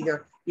question mark.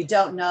 Either you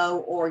don't know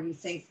or you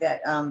think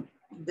that,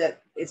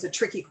 that it's a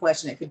tricky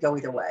question. It could go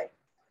either way.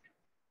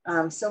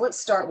 So let's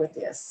start with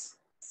this.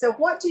 So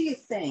what do you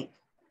think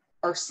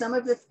are some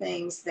of the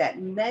things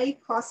that may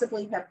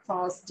possibly have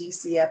caused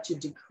DCF to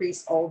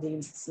decrease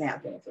Aldine's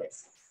SNAP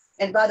benefits?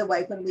 And by the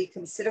way, when we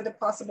consider the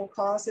possible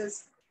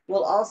causes,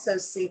 we'll also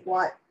see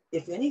what,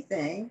 if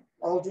anything,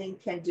 Aldine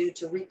can do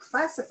to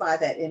reclassify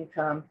that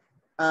income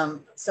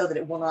so that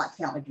it will not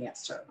count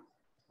against her.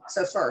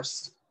 So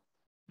first,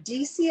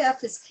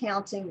 DCF is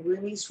counting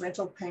Rumi's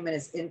rental payment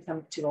as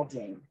income to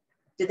Aldine.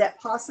 Did that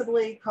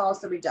possibly cause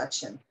the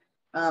reduction?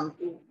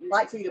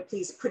 Like for you to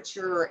please put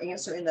your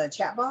answer in the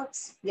chat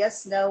box.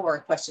 Yes, no, or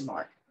a question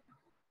mark.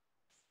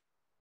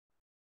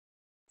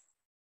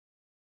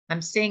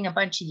 I'm seeing a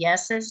bunch of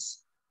yeses.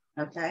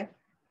 Okay,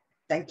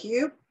 thank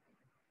you.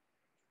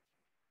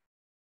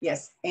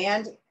 Yes,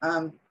 and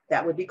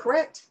that would be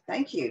correct.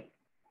 Thank you.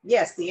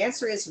 Yes, the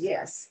answer is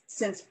yes.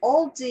 Since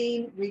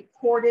Aldine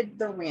reported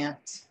the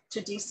rent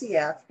to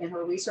DCF in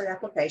her research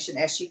application,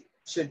 as she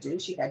should do,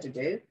 she had to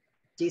do,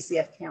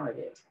 DCF counted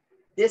it.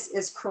 This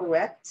is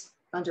correct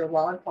under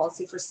law and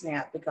policy for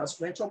SNAP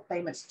because rental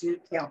payments do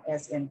count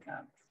as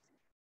income.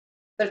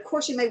 But of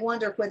course, you may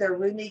wonder whether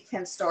Rumi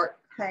can start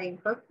paying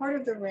her part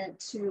of the rent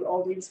to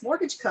Aldine's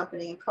mortgage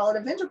company and call it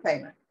a vendor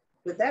payment.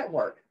 Would that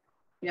work?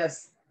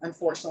 Yes,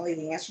 unfortunately,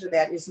 the answer to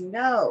that is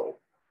no,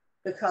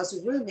 because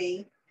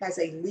Rumi has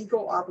a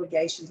legal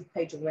obligation to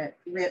pay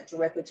rent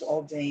directly to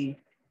Aldine.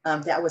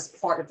 That was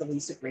part of the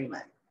lease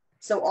agreement.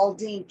 So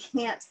Aldine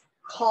can't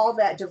call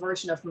that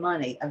diversion of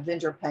money a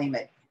vendor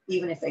payment,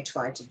 even if they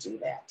tried to do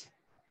that.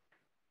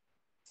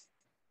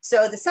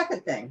 So the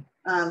second thing,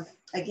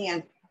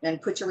 again,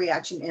 and put your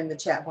reaction in the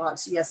chat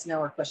box, yes, no,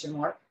 or question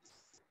mark.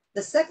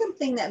 The second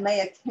thing that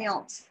may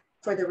account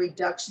for the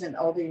reduction in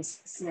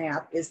Aldine's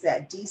SNAP is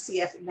that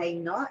DCF may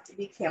not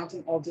be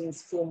counting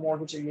Aldine's full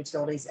mortgage or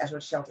utilities as her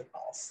shelter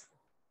costs.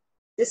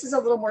 This is a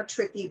little more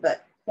tricky,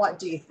 but what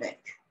do you think?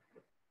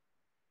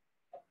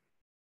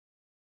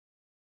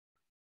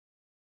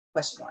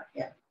 Question mark,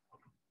 yeah.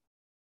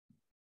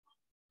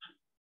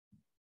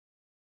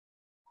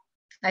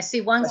 I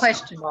see one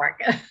question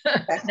mark.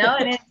 Okay. No,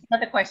 it is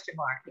another question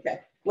mark.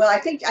 Okay. Well, I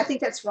think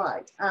that's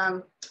right.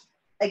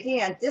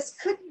 Again, this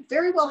could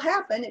very well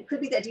happen. It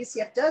could be that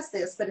DCF does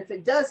this, but if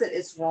it does it,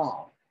 it's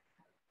wrong.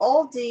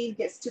 Aldine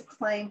gets to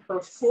claim her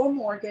full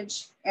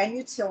mortgage and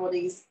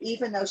utilities,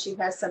 even though she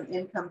has some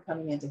income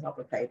coming in to help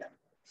her pay them.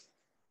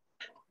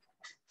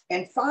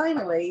 And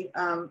finally,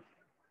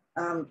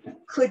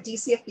 could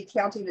DCF be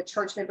counting the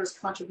church members'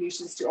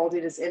 contributions to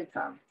Aldine as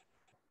income?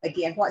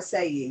 Again, what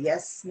say you?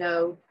 Yes,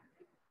 no,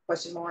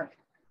 question mark?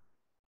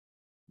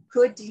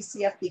 Could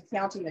DCF be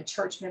counting the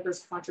church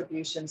members'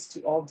 contributions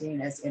to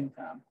Aldine as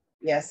income?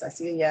 Yes, I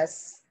see a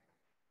yes.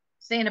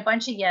 Seeing a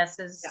bunch of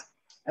yeses.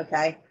 Yeah.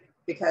 Okay,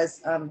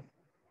 because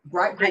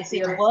Bright Group. I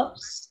see a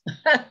whoops.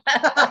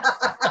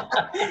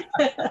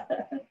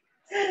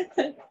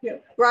 Yeah.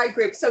 Bright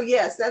Group. So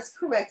yes, that's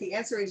correct. The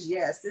answer is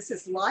yes. This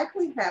is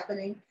likely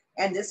happening,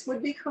 and this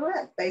would be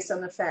correct based on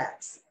the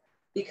facts.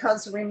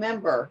 Because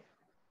remember,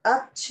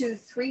 up to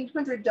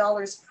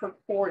 $300 per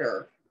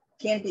quarter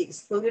can be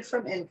excluded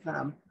from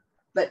income,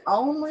 but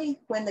only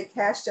when the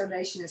cash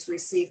donation is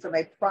received from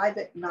a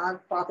private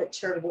nonprofit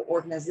charitable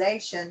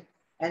organization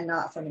and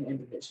not from an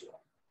individual.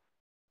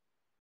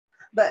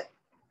 But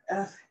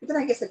then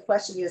I guess the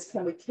question is,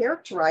 can we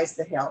characterize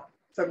the help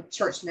from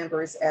church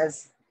members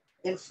as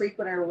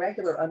infrequent or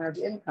irregular unearned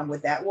income?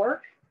 Would that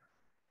work?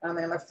 And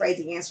I'm afraid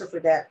the answer for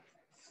that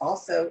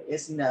also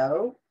is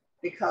no,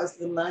 because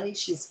the money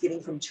she's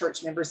getting from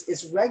church members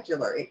is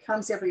regular. It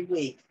comes every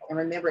week. And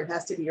remember, it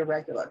has to be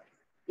irregular.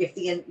 If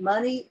the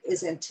money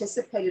is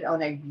anticipated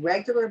on a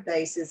regular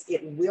basis,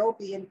 it will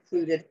be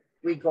included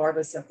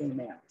regardless of the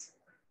amount.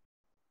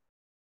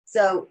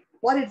 So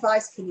what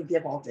advice can you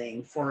give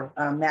Aldine for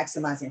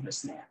maximizing her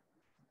SNAP?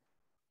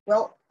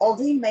 Well,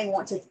 Aldine may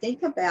want to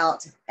think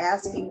about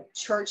asking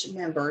church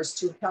members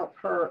to help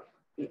her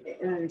in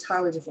an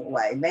entirely different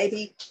way.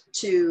 Maybe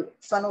to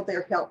funnel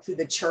their help through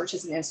the church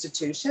as an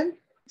institution,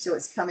 so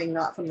it's coming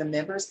not from the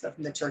members, but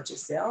from the church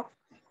itself.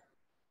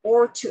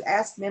 Or to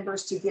ask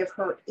members to give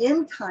her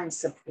in-kind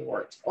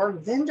support or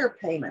vendor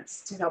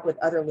payments to help with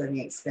other living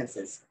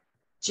expenses,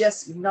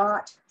 just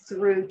not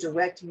through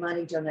direct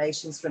money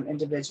donations from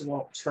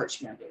individual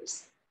church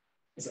members.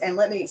 And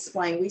let me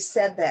explain, we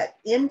said that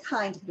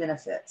in-kind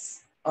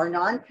benefits are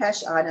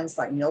non-cash items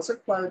like meals or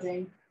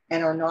clothing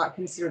and are not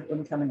considered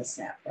income in the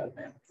SNAP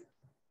program.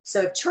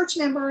 So if church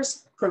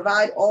members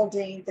provide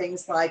Aldine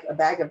things like a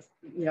bag of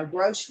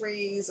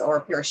groceries or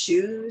a pair of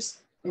shoes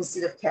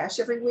instead of cash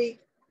every week,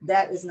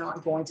 that is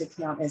not going to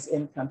count as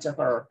income to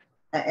her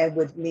and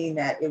would mean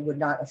that it would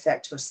not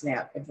affect her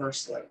SNAP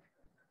adversely.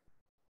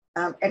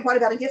 And what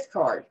about a gift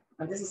card?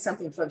 This is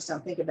something folks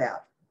don't think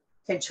about.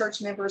 Can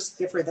church members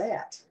give her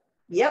that?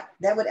 Yep,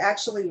 that would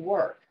actually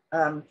work.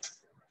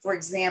 For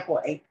example,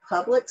 a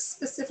Publix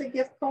specific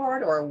gift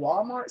card or a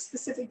Walmart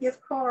specific gift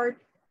card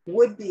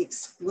would be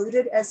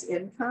excluded as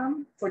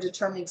income for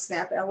determining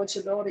SNAP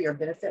eligibility or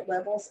benefit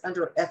levels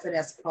under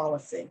F&S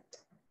policy.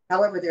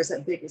 However, there's a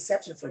big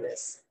exception for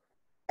this.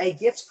 A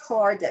gift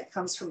card that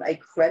comes from a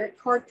credit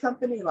card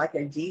company like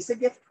a Visa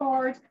gift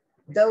card,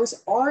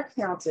 those are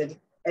counted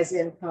as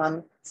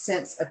income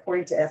since,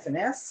 according to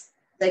F&S,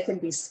 they can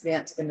be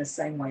spent in the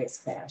same way as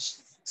cash.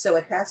 So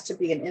it has to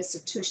be an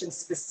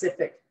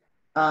institution-specific,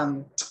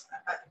 a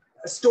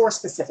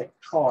store-specific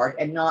card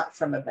and not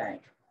from a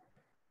bank.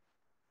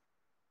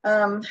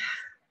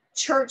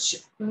 Church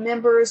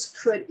members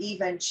could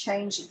even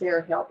change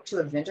their help to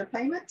a vendor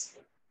payment.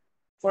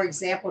 For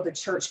example, the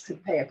church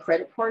could pay a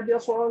credit card bill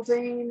for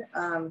Aldine.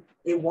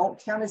 It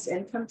won't count as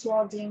income to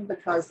Aldine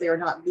because they are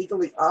not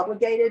legally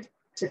obligated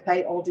to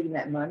pay Aldine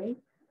that money.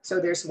 So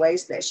there's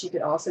ways that she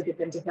could also get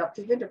them to help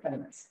through vendor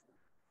payments.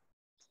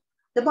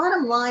 The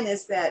bottom line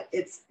is that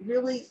it's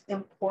really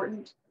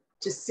important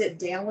to sit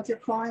down with your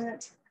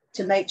client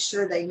to make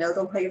sure they know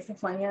the lay of the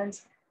land.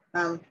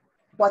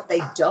 What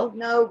they don't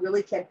know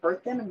really can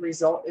hurt them and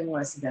result in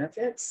less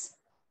benefits.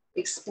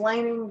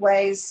 Explaining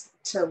ways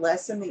to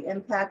lessen the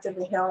impact of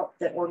the help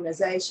that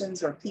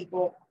organizations or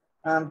people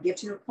give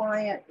to your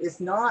client is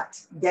not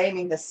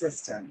gaming the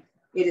system.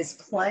 It is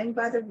playing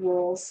by the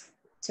rules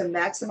to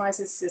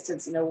maximize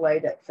assistance in a way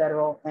that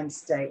federal and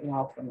state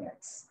law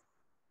permits.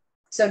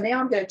 So now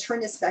I'm going to turn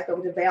this back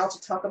over to Val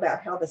to talk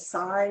about how the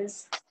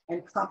size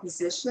and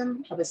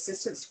composition of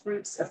assistance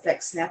groups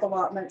affect SNAP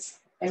allotments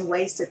and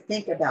ways to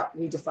think about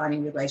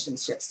redefining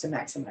relationships to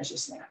maximize your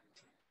SNAP.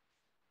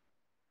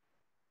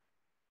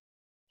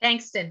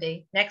 Thanks,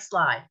 Cindy. Next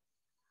slide.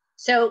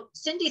 So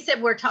Cindy said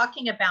we're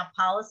talking about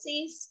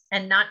policies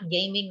and not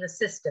gaming the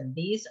system.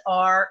 These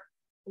are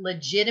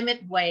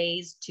legitimate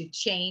ways to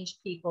change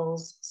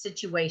people's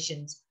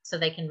situations so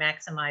they can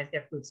maximize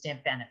their food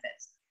stamp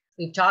benefits.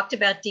 We've talked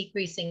about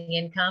decreasing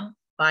income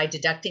by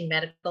deducting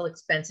medical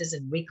expenses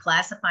and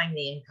reclassifying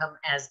the income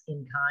as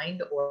in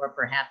kind or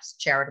perhaps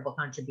charitable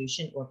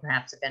contribution or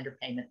perhaps a vendor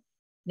payment.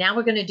 Now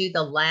we're going to do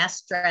the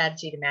last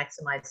strategy to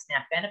maximize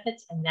SNAP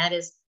benefits, and that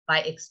is by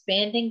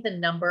expanding the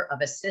number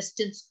of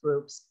assistance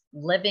groups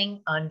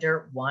living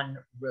under one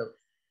roof.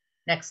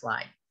 Next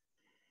slide.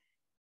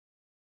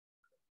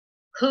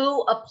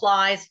 Who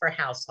applies for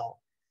household?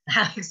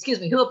 Excuse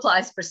me, who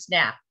applies for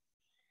SNAP?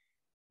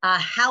 A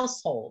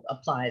household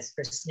applies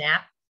for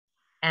SNAP,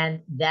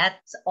 and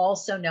that's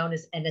also known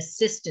as an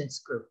assistance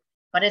group.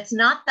 But it's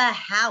not the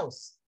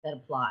house that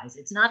applies.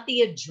 It's not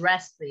the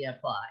address that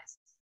applies.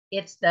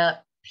 It's the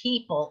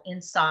people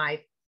inside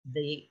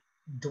the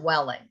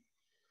dwelling.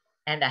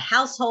 And a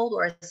household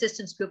or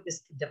assistance group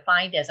is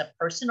defined as a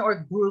person or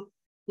group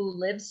who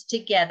lives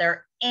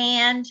together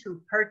and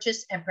who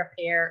purchase and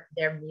prepare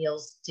their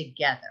meals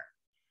together.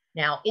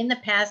 Now, in the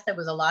past, there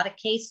was a lot of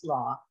case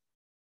law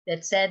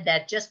that said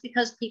that just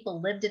because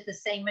people lived at the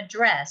same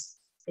address,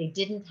 they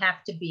didn't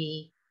have to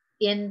be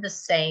in the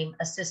same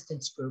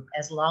assistance group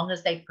as long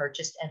as they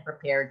purchased and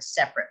prepared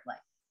separately.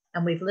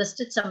 And we've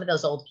listed some of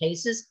those old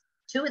cases.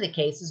 Two of the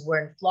cases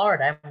were in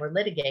Florida and were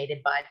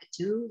litigated by the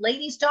two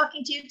ladies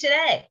talking to you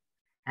today.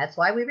 That's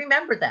why we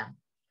remember them.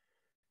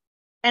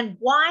 And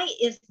why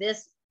is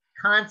this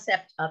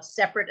concept of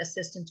separate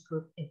assistance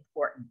group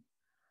important?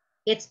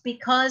 It's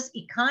because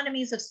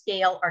economies of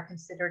scale are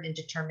considered in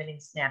determining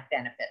SNAP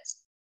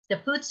benefits. The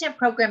food stamp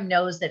program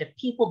knows that if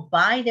people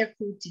buy their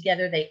food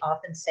together, they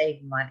often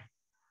save money.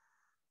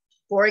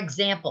 For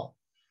example,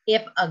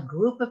 if a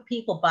group of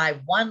people buy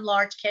one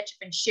large ketchup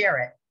and share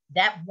it,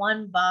 that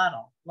one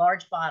bottle,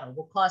 large bottle,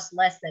 will cost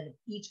less than if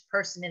each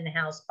person in the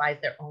house buys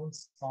their own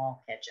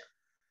small ketchup.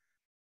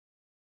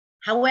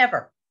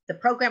 However, the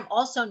program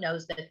also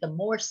knows that the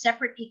more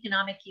separate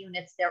economic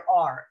units there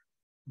are,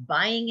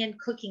 buying and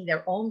cooking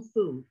their own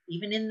food,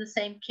 even in the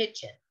same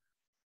kitchen,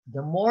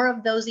 the more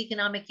of those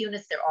economic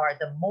units there are,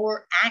 the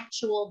more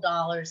actual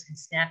dollars in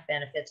SNAP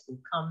benefits will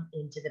come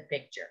into the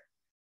picture.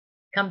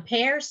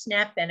 Compare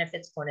SNAP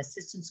benefits for an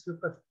assistance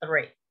group of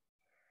 3.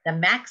 The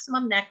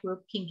maximum that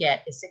group can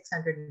get is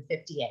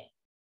 $658.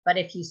 But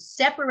if you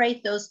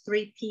separate those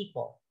 3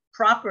 people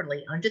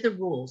properly under the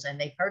rules and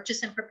they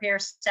purchase and prepare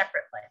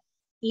separately,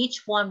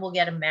 each one will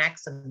get a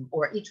maximum,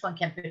 or each one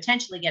can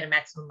potentially get a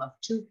maximum of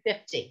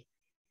 $250,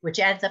 which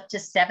adds up to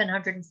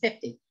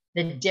 $750.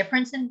 The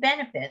difference in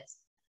benefits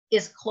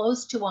is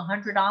close to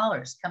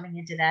 $100 coming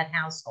into that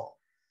household.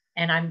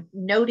 And I'm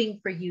noting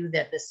for you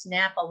that the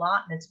SNAP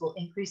allotments will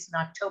increase in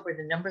October.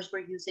 The numbers we're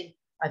using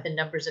are the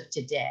numbers of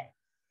today.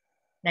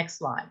 Next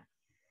slide.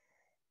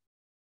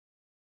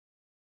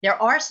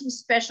 There are some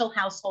special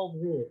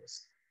household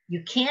rules.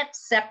 You can't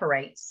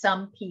separate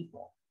some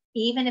people,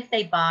 even if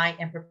they buy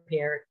and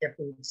prepare their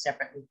food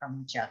separately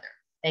from each other.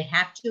 They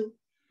have to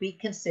be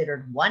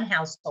considered one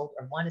household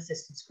or one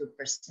assistance group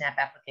for SNAP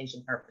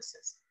application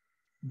purposes.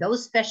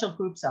 Those special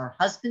groups are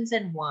husbands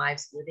and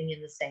wives living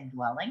in the same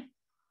dwelling,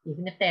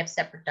 even if they have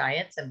separate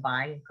diets and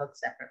buy and cook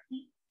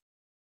separately.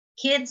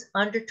 Kids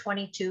under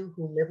 22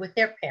 who live with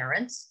their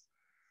parents,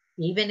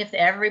 even if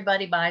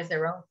everybody buys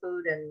their own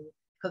food and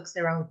cooks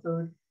their own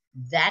food,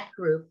 that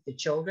group, the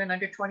children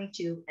under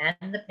 22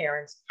 and the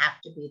parents,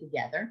 have to be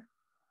together.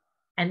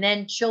 And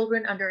then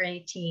children under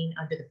 18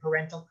 under the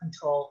parental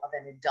control of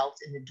an adult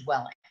in the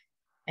dwelling.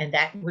 And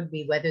that would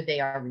be whether they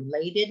are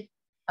related,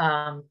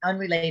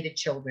 unrelated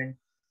children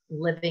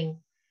living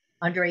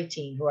under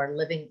 18 who are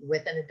living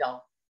with an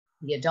adult.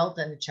 The adult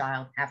and the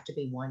child have to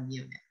be one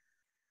unit.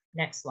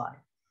 Next slide.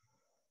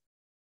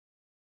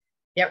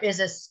 There is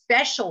a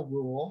special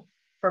rule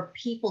for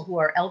people who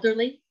are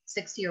elderly,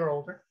 60 or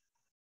older,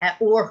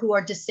 or who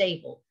are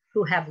disabled,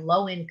 who have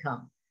low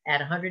income.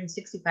 at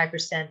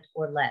 165%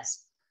 or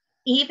less.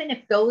 Even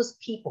if those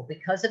people,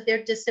 because of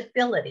their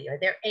disability or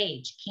their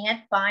age,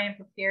 can't buy and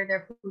prepare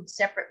their food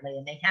separately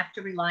and they have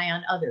to rely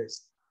on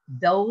others,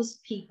 those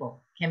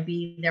people can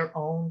be their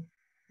own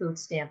food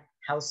stamp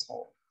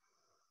household,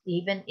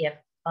 even if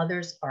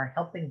others are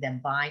helping them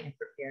buy and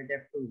prepare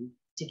their food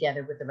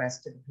together with the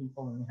rest of the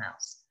people in the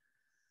house.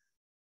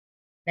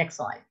 Next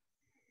slide.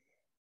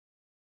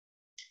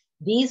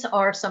 These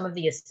are some of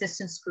the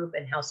assistance group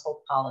and household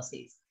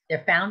policies.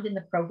 They're found in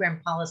the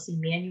program policy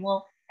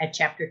manual at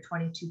chapter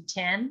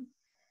 2210,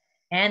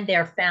 and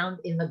they're found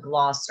in the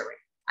glossary.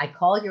 I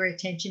call your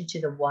attention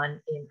to the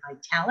one in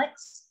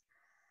italics.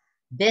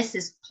 This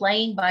is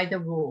playing by the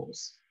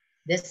rules.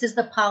 This is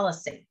the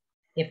policy.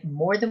 If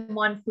more than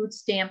one food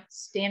stamp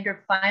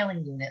standard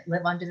filing unit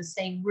live under the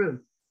same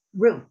roof,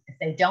 if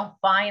they don't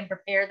buy and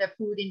prepare their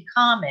food in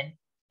common,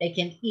 they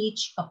can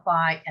each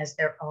apply as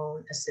their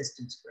own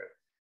assistance group,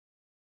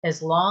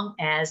 as long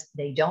as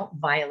they don't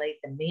violate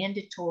the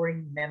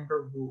mandatory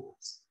member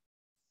rules.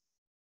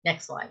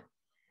 Next slide.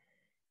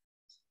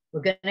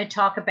 We're going to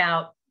talk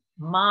about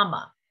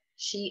Mama.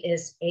 She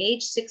is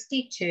age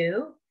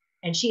 62,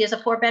 and she has a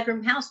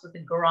 4-bedroom house with a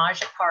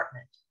garage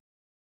apartment.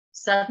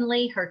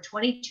 Suddenly, her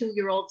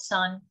 22-year-old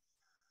son,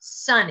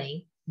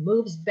 Sonny,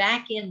 moves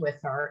back in with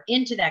her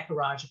into that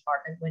garage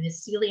apartment when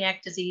his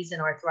celiac disease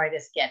and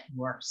arthritis get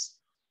worse.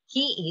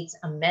 He eats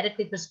a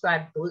medically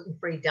prescribed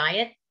gluten-free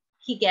diet.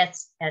 He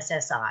gets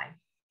SSI.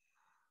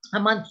 A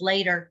month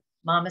later,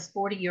 Mama's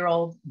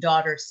 40-year-old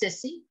daughter,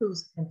 Sissy,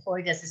 who's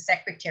employed as a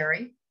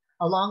secretary,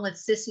 along with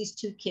Sissy's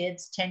 2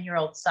 kids,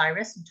 10-year-old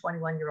Cyrus and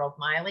 21-year-old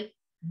Miley,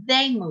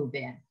 they move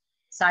in.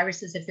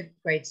 Cyrus is a 5th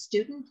grade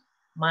student.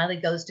 Miley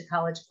goes to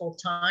college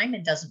full-time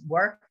and doesn't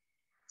work.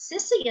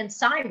 Sissy and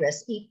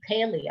Cyrus eat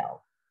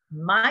paleo.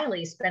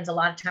 Miley spends a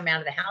lot of time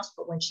out of the house,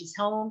 but when she's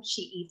home,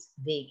 she eats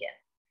vegan.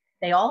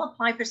 They all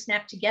apply for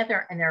SNAP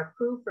together and they're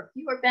approved for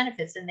fewer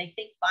benefits than they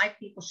think 5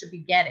 people should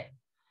be getting.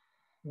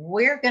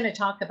 We're going to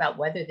talk about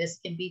whether this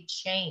can be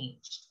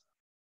changed.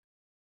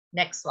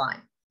 Next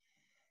slide.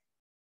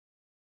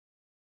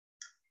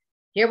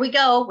 Here we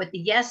go with the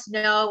yes,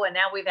 no, and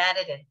now we've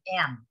added an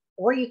M,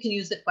 or you can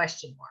use the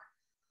question mark.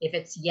 If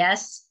it's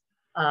yes,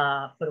 put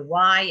a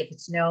Y. If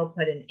it's no,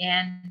 put an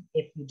N.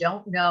 If you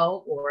don't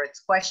know, or it's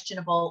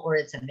questionable, or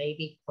it's a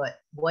maybe, put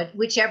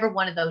whichever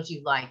one of those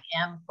you like,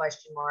 M,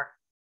 question mark.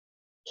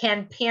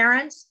 Can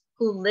parents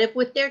who live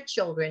with their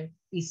children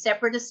be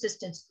separate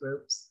assistance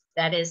groups,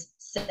 that is,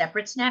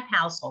 separate SNAP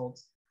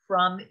households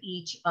from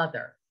each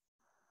other?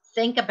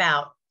 Think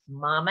about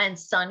Mama and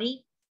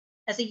Sonny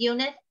as a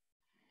unit.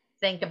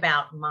 Think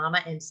about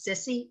Mama and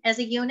Sissy as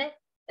a unit.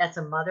 That's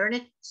a mother and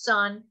a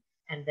son,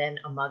 and then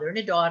a mother and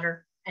a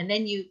daughter. And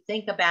then you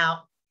think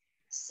about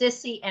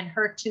Sissy and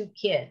her 2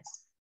 kids,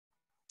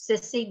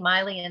 Sissy,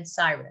 Miley, and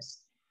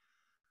Cyrus.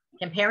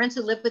 Can parents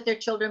who live with their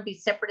children be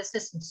separate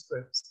assistance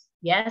groups?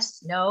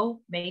 Yes,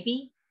 no,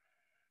 maybe.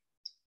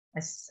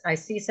 I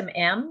see some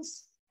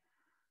M's.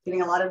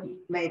 Getting a lot of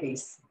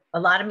maybes. A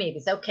lot of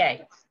maybes,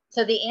 okay.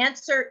 So the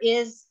answer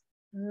is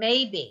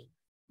maybe.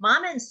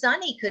 Mama and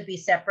Sonny could be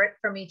separate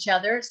from each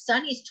other.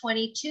 Sonny's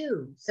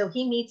 22, so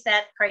he meets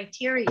that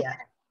criteria.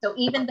 So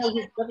even though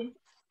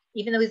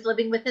he's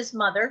living with his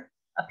mother,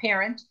 a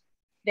parent,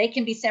 they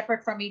can be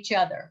separate from each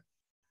other.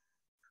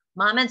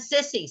 Mama and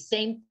Sissy,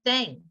 same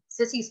thing.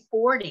 Sissy's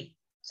 40.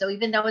 So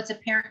even though it's a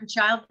parent and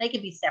child, they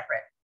can be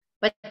separate.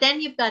 But then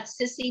you've got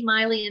Sissy,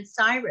 Miley, and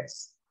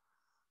Cyrus.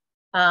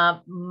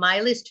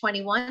 Miley's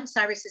 21,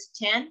 Cyrus is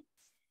 10.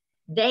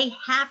 They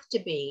have to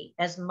be,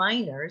 as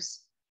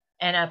minors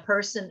and a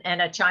person and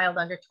a child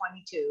under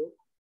 22,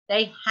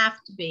 they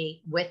have to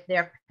be with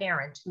their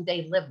parent who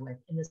they live with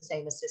in the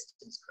same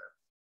assistance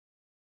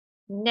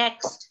group.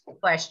 Next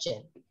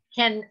question.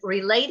 Can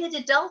related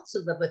adults who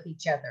live with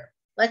each other,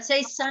 let's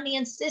say Sonny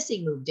and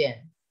Sissy moved in,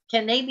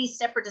 can they be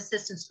separate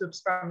assistance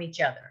groups from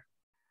each other?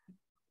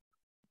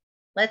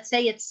 Let's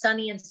say it's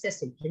Sonny and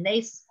Sissy. Can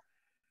they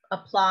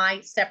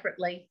apply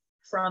separately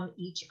from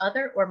each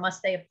other, or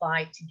must they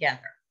apply together?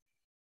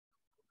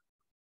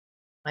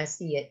 I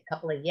see a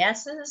couple of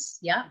yeses.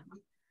 Yeah.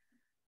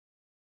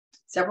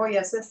 Several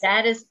yeses.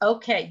 That is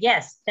okay.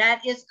 Yes,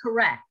 that is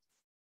correct.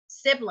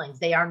 Siblings,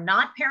 they are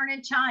not parent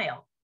and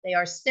child. They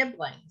are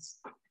siblings.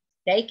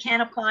 They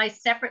can apply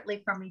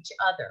separately from each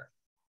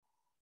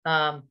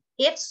other.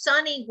 If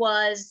Sonny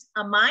was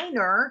a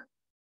minor,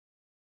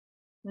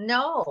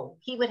 no,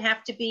 he would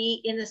have to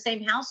be in the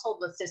same household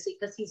with Sissy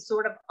because he's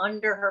sort of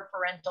under her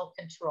parental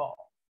control.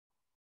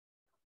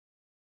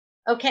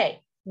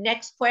 Okay,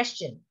 next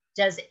question.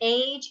 Does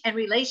age and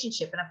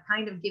relationship, and I've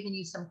kind of given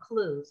you some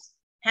clues,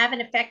 have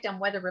an effect on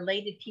whether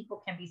related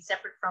people can be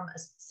separate from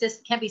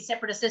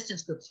separate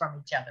assistance groups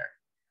from each other?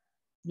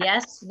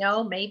 Yes,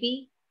 no,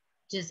 maybe.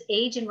 Does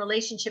age and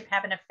relationship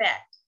have an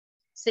effect?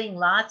 Seeing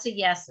lots of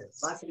yeses.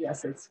 Lots of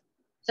yeses.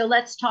 So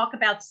let's talk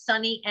about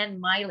Sonny and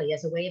Miley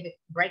as a way of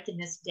breaking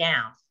this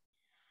down.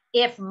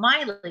 If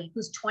Miley,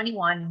 who's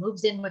 21,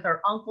 moves in with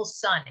her uncle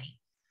Sonny,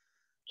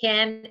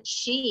 can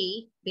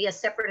she be a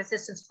separate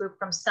assistance group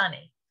from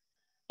Sonny?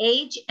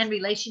 age and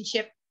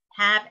relationship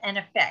have an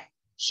effect.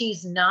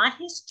 She's not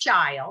his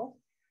child,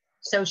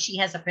 so she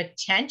has a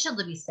potential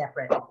to be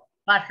separate,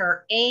 but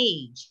her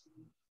age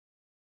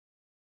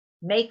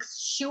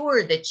makes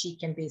sure that she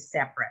can be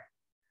separate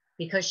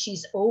because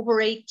she's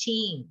over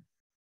 18.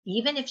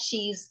 Even if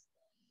she's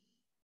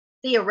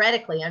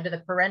theoretically under the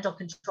parental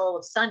control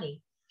of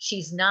Sonny,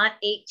 she's not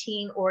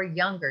 18 or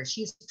younger.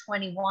 She's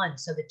 21.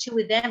 So the two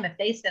of them, if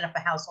they set up a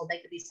household, they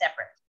could be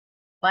separate.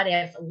 But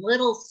if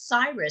little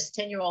Cyrus,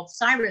 10-year-old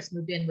Cyrus,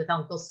 moved in with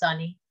Uncle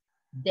Sonny,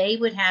 they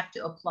would have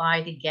to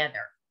apply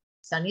together.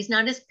 Sonny's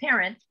not his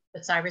parent,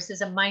 but Cyrus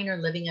is a minor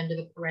living under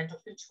the parental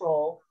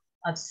control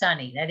of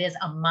Sonny. That is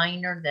a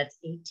minor that's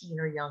 18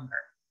 or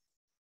younger.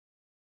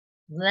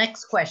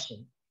 Next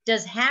question.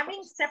 Does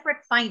having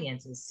separate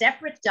finances,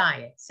 separate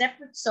diet,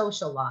 separate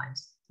social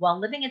lives while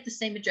living at the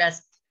same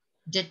address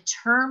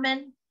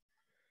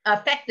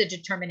affect the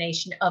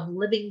determination of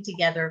living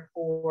together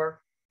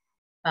for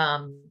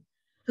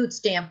food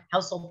stamp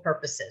household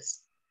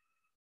purposes?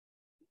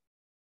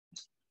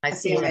 I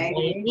see a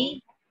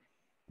maybe.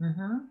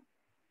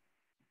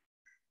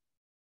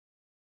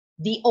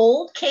 The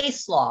old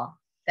case law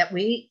that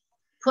we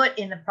put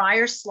in the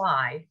prior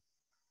slide,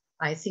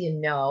 I see a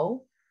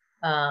no.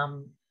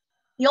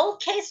 The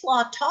old case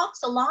law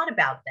talks a lot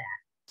about that.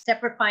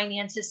 Separate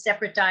finances,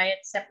 separate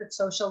diets, separate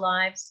social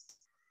lives.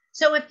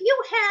 So if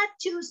you had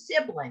two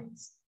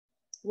siblings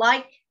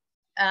like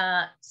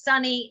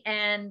Sonny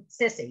and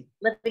Sissy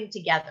living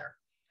together,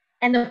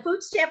 and the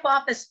food stamp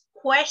office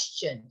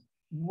questioned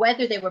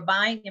whether they were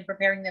buying and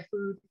preparing their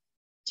food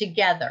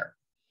together,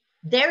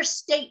 their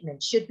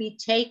statement should be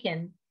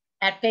taken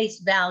at face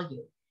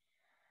value.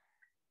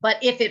 But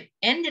if it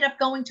ended up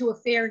going to a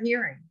fair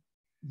hearing,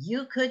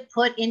 you could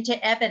put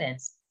into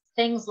evidence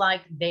things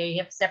like they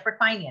have separate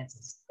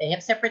finances, they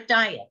have separate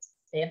diets,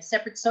 they have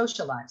separate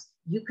social lives.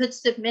 You could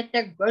submit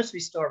their grocery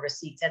store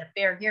receipts at a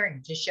fair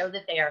hearing to show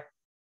that they are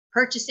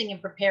purchasing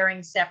and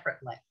preparing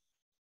separately.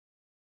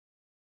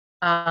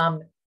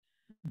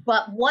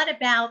 But what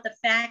about the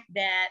fact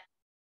that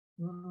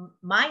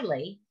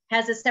Miley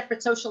has a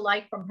separate social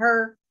life from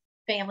her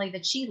family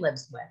that she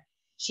lives with?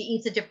 She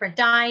eats a different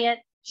diet.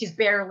 She's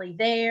barely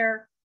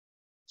there.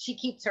 She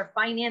keeps her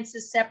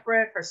finances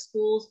separate, her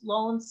school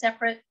loans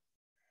separate.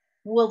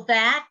 Will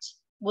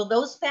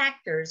those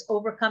factors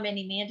overcome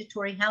any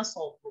mandatory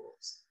household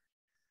rules?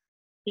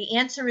 The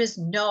answer is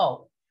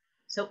no.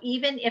 So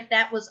even if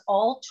that was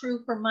all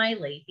true for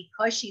Miley,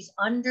 because she's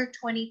under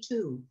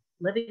 22,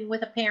 living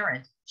with a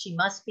parent, she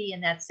must be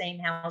in that same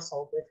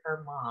household with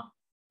her mom.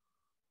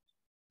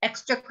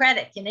 Extra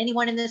credit. Can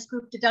anyone in this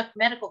group deduct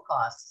medical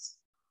costs?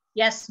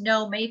 Yes,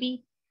 no,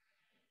 maybe?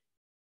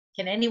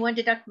 Can anyone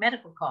deduct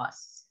medical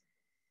costs?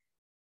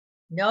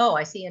 No,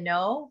 I see a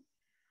no.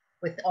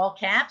 With all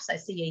caps, I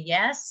see a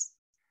yes.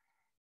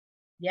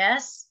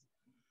 Yes.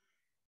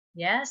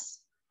 Yes.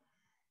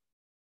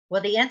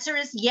 Well, the answer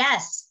is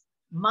yes.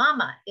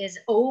 Mama is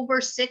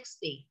over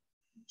 60.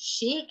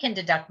 She can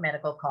deduct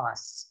medical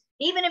costs,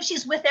 even if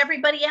she's with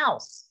everybody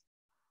else.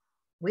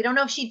 We don't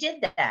know if she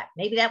did that.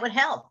 Maybe that would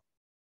help.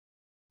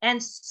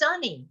 And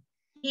Sonny,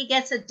 he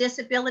gets a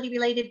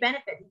disability-related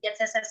benefit. He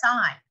gets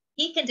SSI.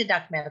 He can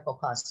deduct medical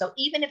costs. So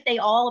even if they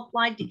all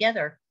applied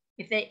together,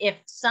 if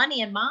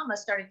Sonny and Mama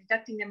started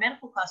deducting their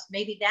medical costs,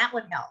 maybe that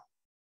would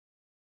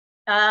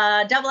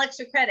help. Double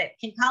extra credit.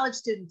 Can college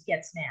students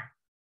get SNAP?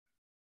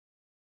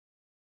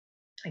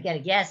 I get a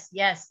yes,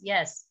 yes,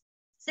 yes.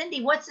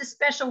 Cindy, what's the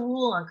special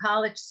rule on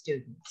college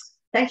students?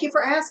 Thank you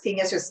for asking.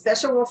 Yes, there's a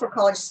special rule for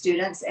college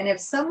students. And if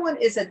someone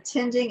is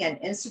attending an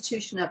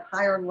institution of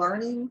higher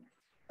learning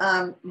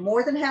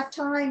more than half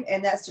time,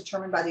 and that's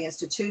determined by the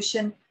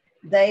institution,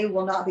 they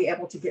will not be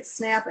able to get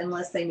SNAP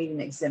unless they meet an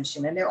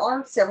exemption. And there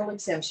are several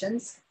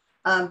exemptions.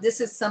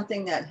 This is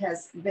something that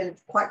has been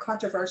quite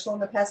controversial in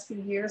the past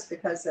few years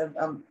because of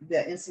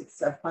the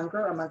incidence of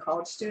hunger among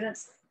college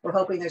students. We're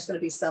hoping there's going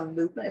to be some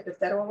movement at the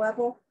federal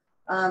level.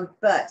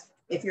 But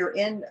if you're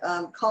in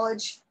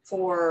college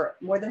for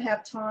more than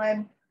half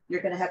time,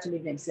 you're going to have to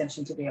meet an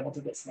exemption to be able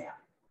to get SNAP.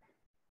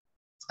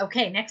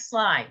 Okay, next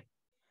slide.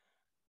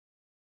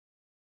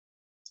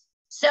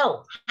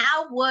 So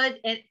how would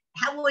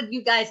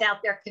you guys out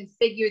there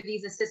configure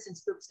these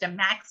assistance groups to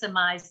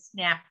maximize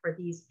SNAP for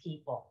these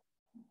people?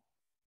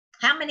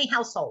 How many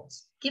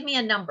households? Give me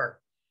a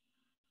number.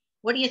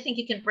 What do you think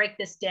you can break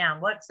this down?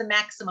 What's the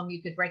maximum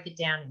you could break it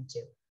down into?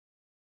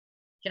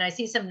 Can I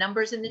see some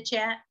numbers in the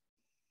chat?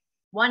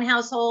 1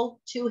 household,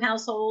 2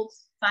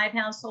 households, 5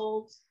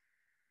 households.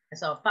 I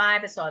saw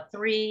 5, I saw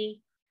 3.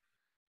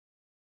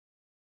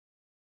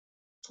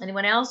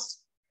 Anyone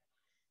else?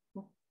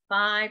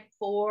 5,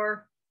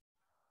 4.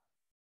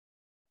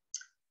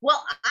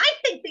 Well, I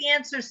think the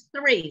answer is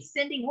 3.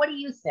 Cindy, what do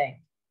you think?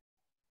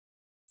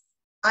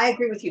 I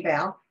agree with you,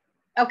 Val.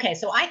 Okay,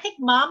 so I think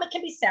Mama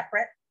can be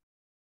separate.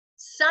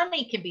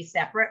 Sonny can be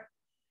separate.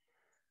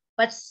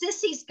 But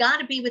Sissy's got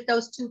to be with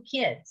those 2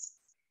 kids.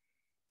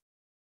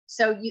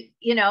 So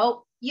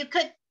you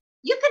could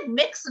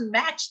mix and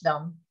match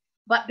them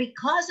But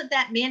because of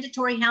that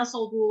mandatory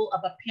household rule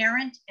of a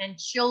parent and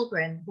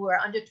children who are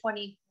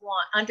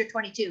under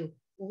 22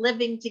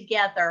 living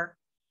together,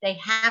 they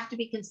have to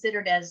be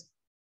considered as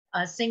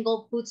a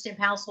single food stamp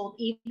household,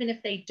 even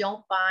if they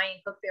don't buy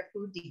and cook their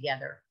food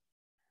together.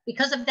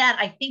 Because of that,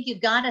 I think you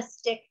got to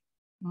stick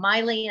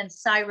Miley and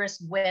Cyrus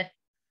with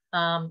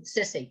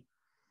Sissy.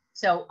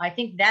 So I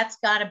think that's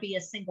got to be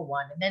a single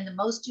one. And then the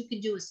most you can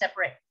do is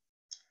separate,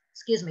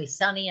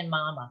 Sonny and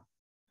Mama.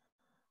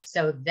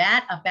 So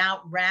that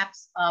about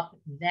wraps up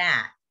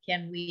that.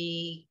 Can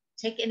we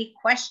take any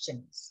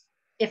questions,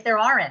 if there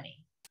are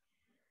any?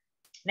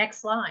 Next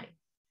slide.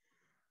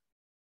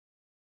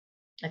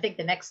 I think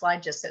the next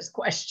slide just says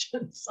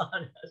questions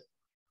on it.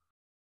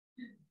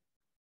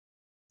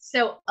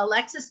 So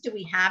Alexis, do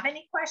we have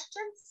any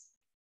questions?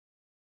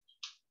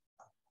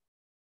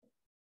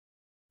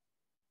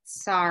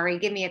 Sorry,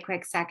 give me a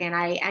quick second.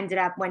 I ended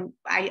up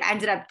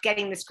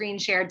getting the screen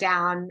share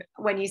down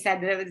when you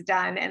said that it was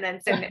done, and then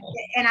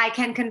and I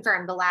can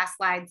confirm the last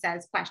slide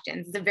says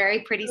questions. It's a very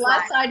pretty slide.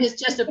 Last slide is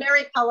just a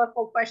very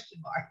colorful question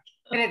mark.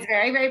 And it's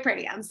very, very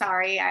pretty. I'm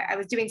sorry. I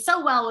was doing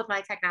so well with my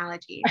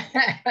technology.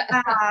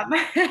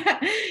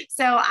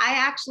 So I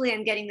actually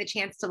am getting the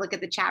chance to look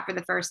at the chat for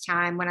the first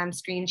time. When I'm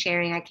screen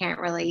sharing, I can't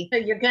really. So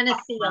you're going to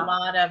see a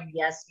lot of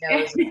yes,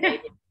 no's.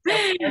 So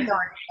those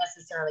aren't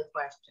necessarily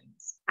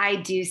questions. I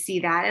do see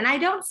that. And I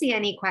don't see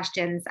any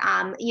questions.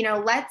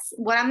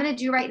 What I'm going to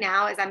do right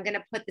now is I'm going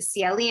to put the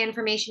CLE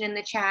information in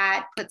the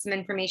chat, put some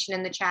information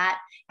in the chat.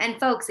 And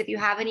folks, if you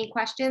have any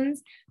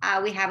questions,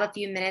 we have a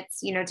few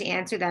minutes, to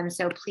answer them.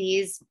 So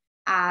please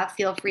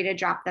feel free to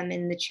drop them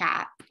in the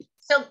chat.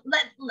 So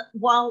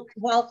while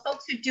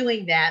folks are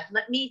doing that,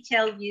 let me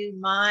tell you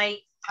my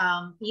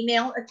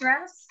email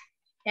address,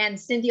 and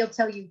Cindy will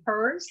tell you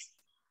hers.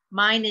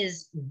 Mine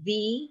is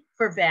V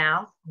for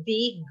Val,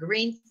 V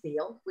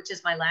Greenfield, which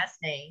is my last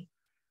name,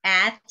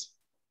 at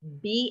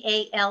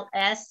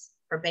BALS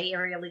for Bay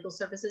Area Legal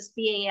Services,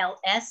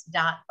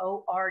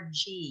 BALS.org.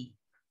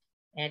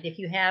 And if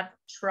you have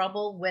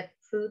trouble with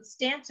food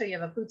stamps or you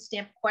have a food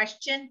stamp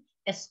question,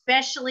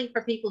 especially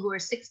for people who are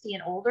 60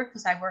 and older,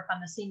 because I work on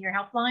the senior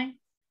helpline,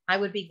 I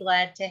would be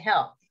glad to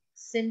help.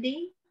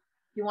 Cindy,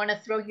 you want to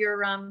throw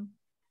your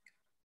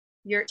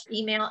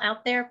email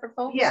out there for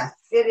folks? Yes,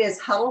 it is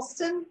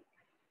Huddleston,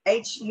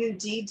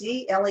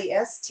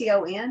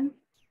 HUDDLESTON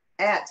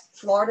at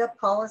Florida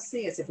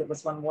Policy, as if it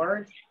was one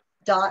word,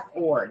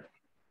 .org.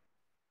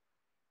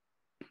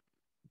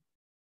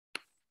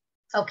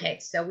 Okay,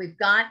 so we've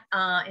got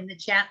in the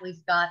chat,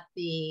 we've got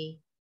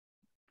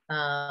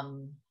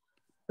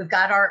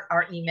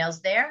our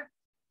emails there,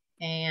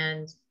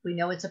 and we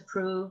know it's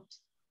approved.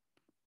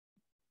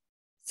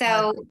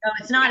 So no,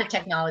 it's not a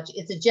technology,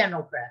 it's a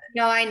general credit.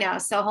 No, I know.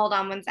 So hold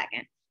on one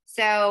second.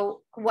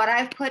 So what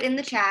I've put in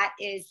the chat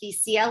is the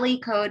CLE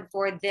code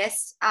for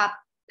this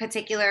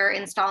particular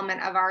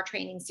installment of our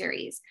training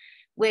series,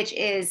 which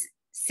is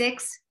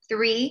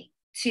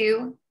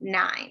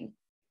 6329.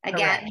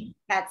 Again, correct.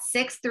 That's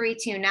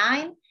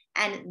 6329.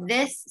 And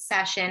this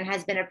session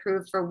has been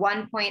approved for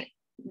one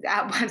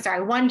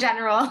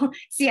general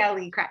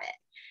CLE credit.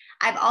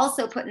 I've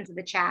also put into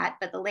the chat,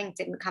 but the link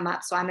didn't come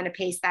up, so I'm going to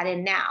paste that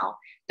in now.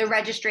 The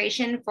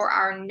registration for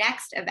our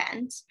next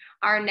event.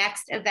 Our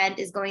next event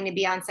is going to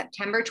be on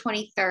September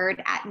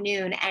 23rd at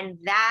noon, and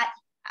that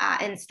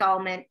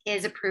installment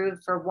is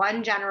approved for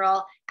one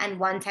general and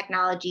one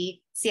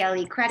technology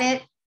CLE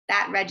credit.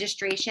 That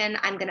registration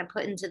I'm going to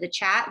put into the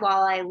chat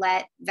while I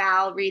let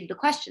Val read the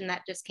question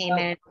that just came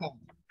in.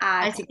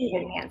 To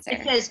give an answer.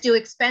 It says, do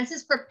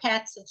expenses for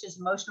pets such as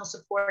emotional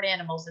support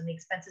animals and the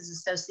expenses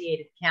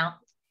associated count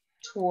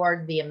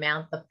toward the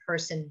amount the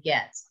person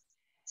gets?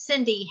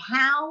 Cindy,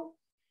 how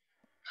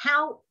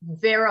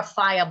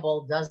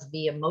verifiable does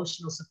the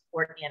emotional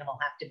support animal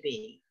have to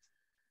be?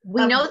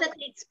 We know that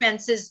the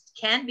expenses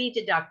can be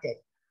deducted,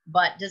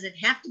 but does it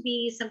have to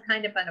be some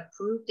kind of an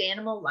approved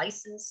animal,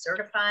 licensed,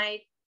 certified?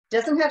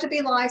 Doesn't have to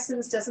be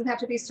licensed, doesn't have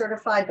to be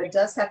certified, but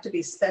does have to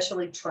be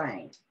specially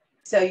trained.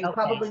 So you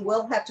probably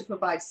will have to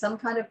provide some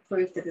kind of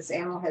proof that this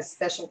animal has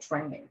special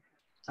training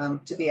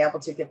to be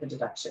able to get the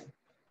deduction.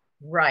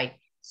 Right.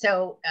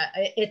 So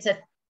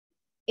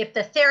if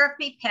the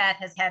therapy pet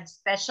has had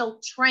special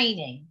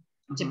training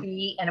to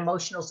be an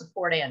emotional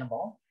support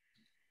animal,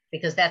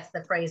 because that's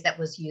the phrase that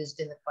was used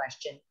in the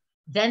question,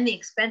 then the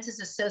expenses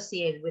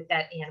associated with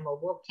that animal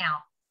will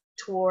count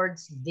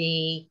towards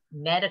the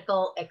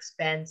medical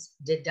expense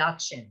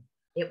deduction.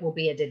 It will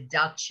be a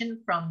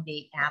deduction from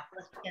the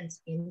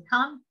applicant's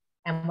income.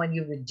 And when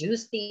you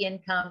reduce the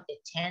income, it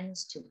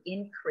tends to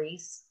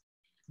increase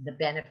the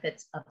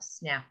benefits of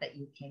SNAP that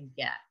you can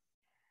get.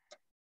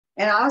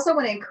 And I also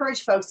want to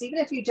encourage folks, even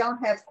if you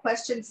don't have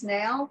questions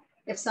now,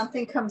 if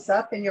something comes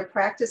up in your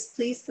practice,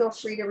 please feel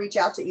free to reach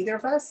out to either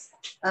of us.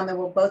 And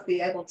we'll both be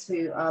able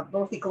to,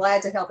 both be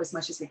glad to help as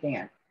much as we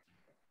can.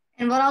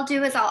 And what I'll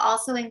do is I'll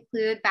also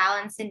include Val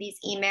and Cindy's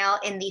email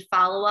in the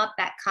follow-up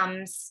that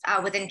comes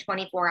within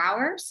 24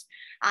 hours.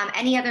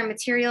 Any other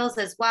materials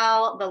as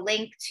well, the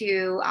link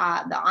to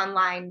the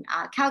online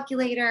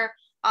calculator,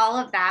 all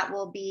of that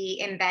will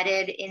be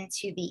embedded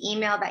into the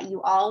email that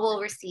you all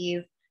will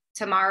receive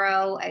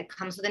tomorrow. It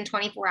comes within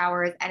 24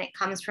 hours and it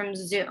comes from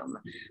Zoom.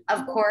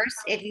 Of course,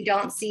 if you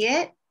don't see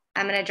it,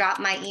 I'm going to drop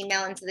my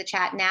email into the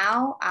chat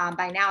now.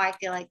 By now, I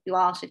feel like you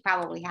all should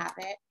probably have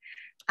it.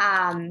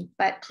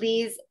 But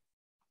please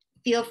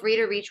feel free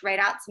to reach right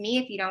out to me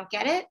if you don't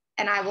get it,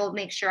 and I will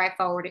make sure I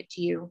forward it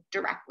to you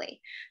directly.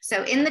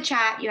 So in the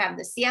chat, you have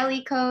the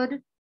CLE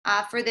code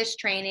for this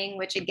training,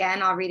 which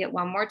again, I'll read it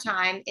one more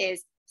time,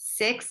 is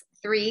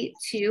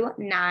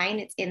 6329.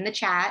 It's in the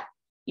chat.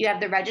 You have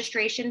the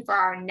registration for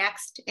our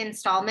next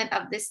installment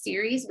of this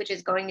series, which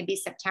is going to be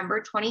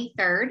September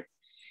 23rd.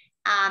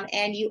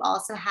 And you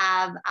also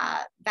have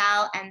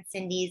Val and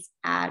Cindy's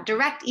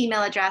direct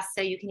email address,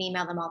 so you can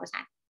email them all the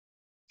time.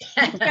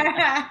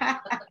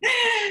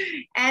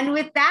 And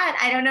with that,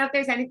 I don't know if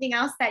there's anything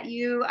else that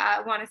you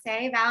want to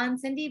say, Val and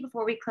Cindy,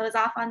 before we close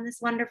off on this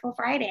wonderful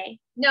Friday.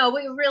 No,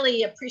 we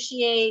really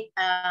appreciate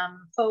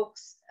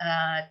folks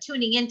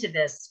tuning into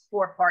this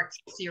 4-part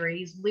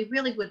series. We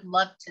really would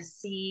love to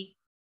see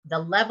the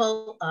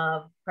level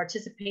of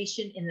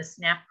participation in the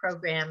SNAP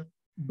program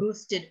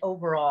boosted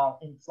overall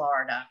in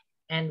Florida.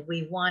 And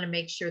we want to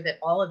make sure that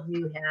all of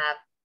you have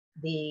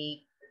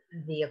the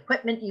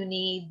equipment you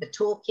need, the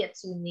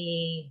toolkits you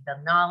need,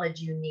 the knowledge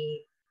you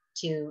need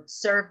to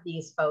serve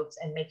these folks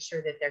and make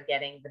sure that they're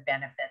getting the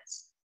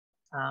benefits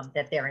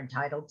that they're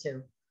entitled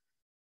to.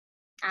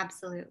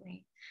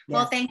 Absolutely. Yes.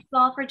 Well, thank you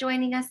all for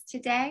joining us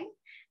today.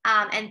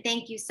 And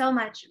thank you so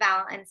much,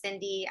 Val and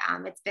Cindy.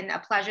 It's been a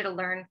pleasure to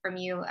learn from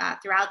you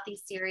throughout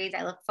these series.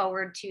 I look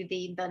forward to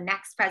the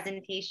next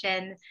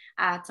presentation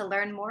to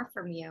learn more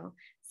from you.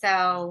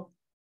 So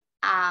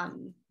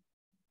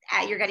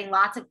you're getting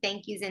lots of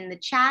thank yous in the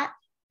chat.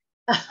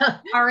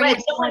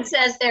 Wait, someone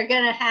says they're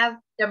going to have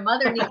their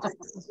mother needs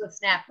assistance with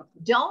SNAP.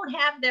 Don't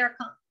have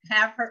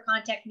her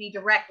contact me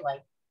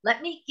directly.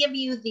 Let me give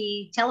you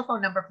the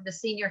telephone number for the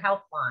senior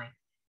helpline.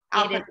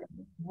 It is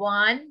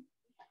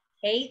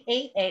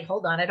 1-888.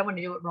 Hold on, I don't want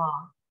to do it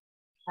wrong.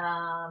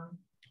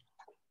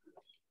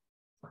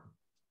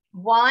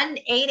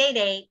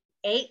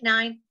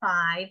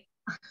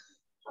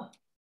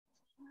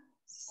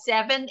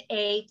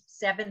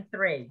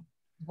 1-888-895-7873.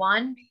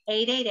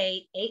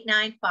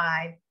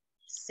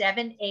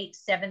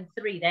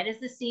 1-888-895-7873. That is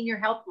the senior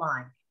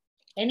helpline.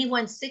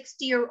 Anyone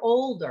 60 or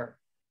older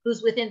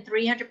who's within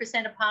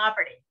 300% of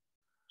poverty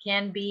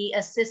can be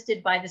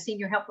assisted by the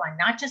senior helpline,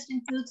 not just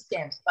in food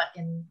stamps, but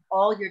in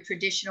all your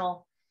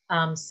traditional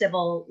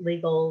civil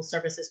legal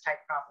services type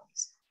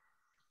problems.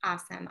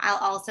 Awesome. I'll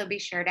also be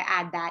sure to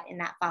add that in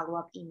that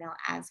follow-up email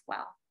as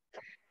well.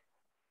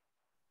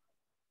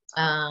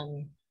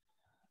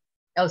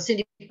 Oh,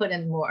 Cindy put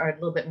in more, a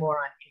little bit more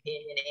on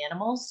companion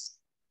animals.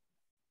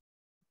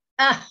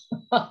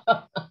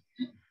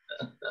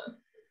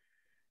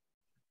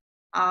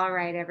 All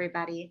right,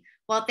 everybody.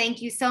 Well,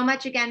 thank you so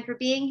much again for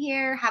being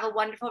here. Have a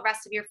wonderful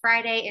rest of your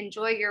Friday.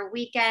 Enjoy your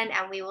weekend,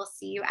 and we will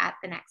see you at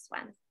the next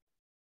one.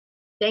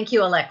 Thank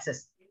you,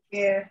 Alexis.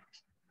 Thank you.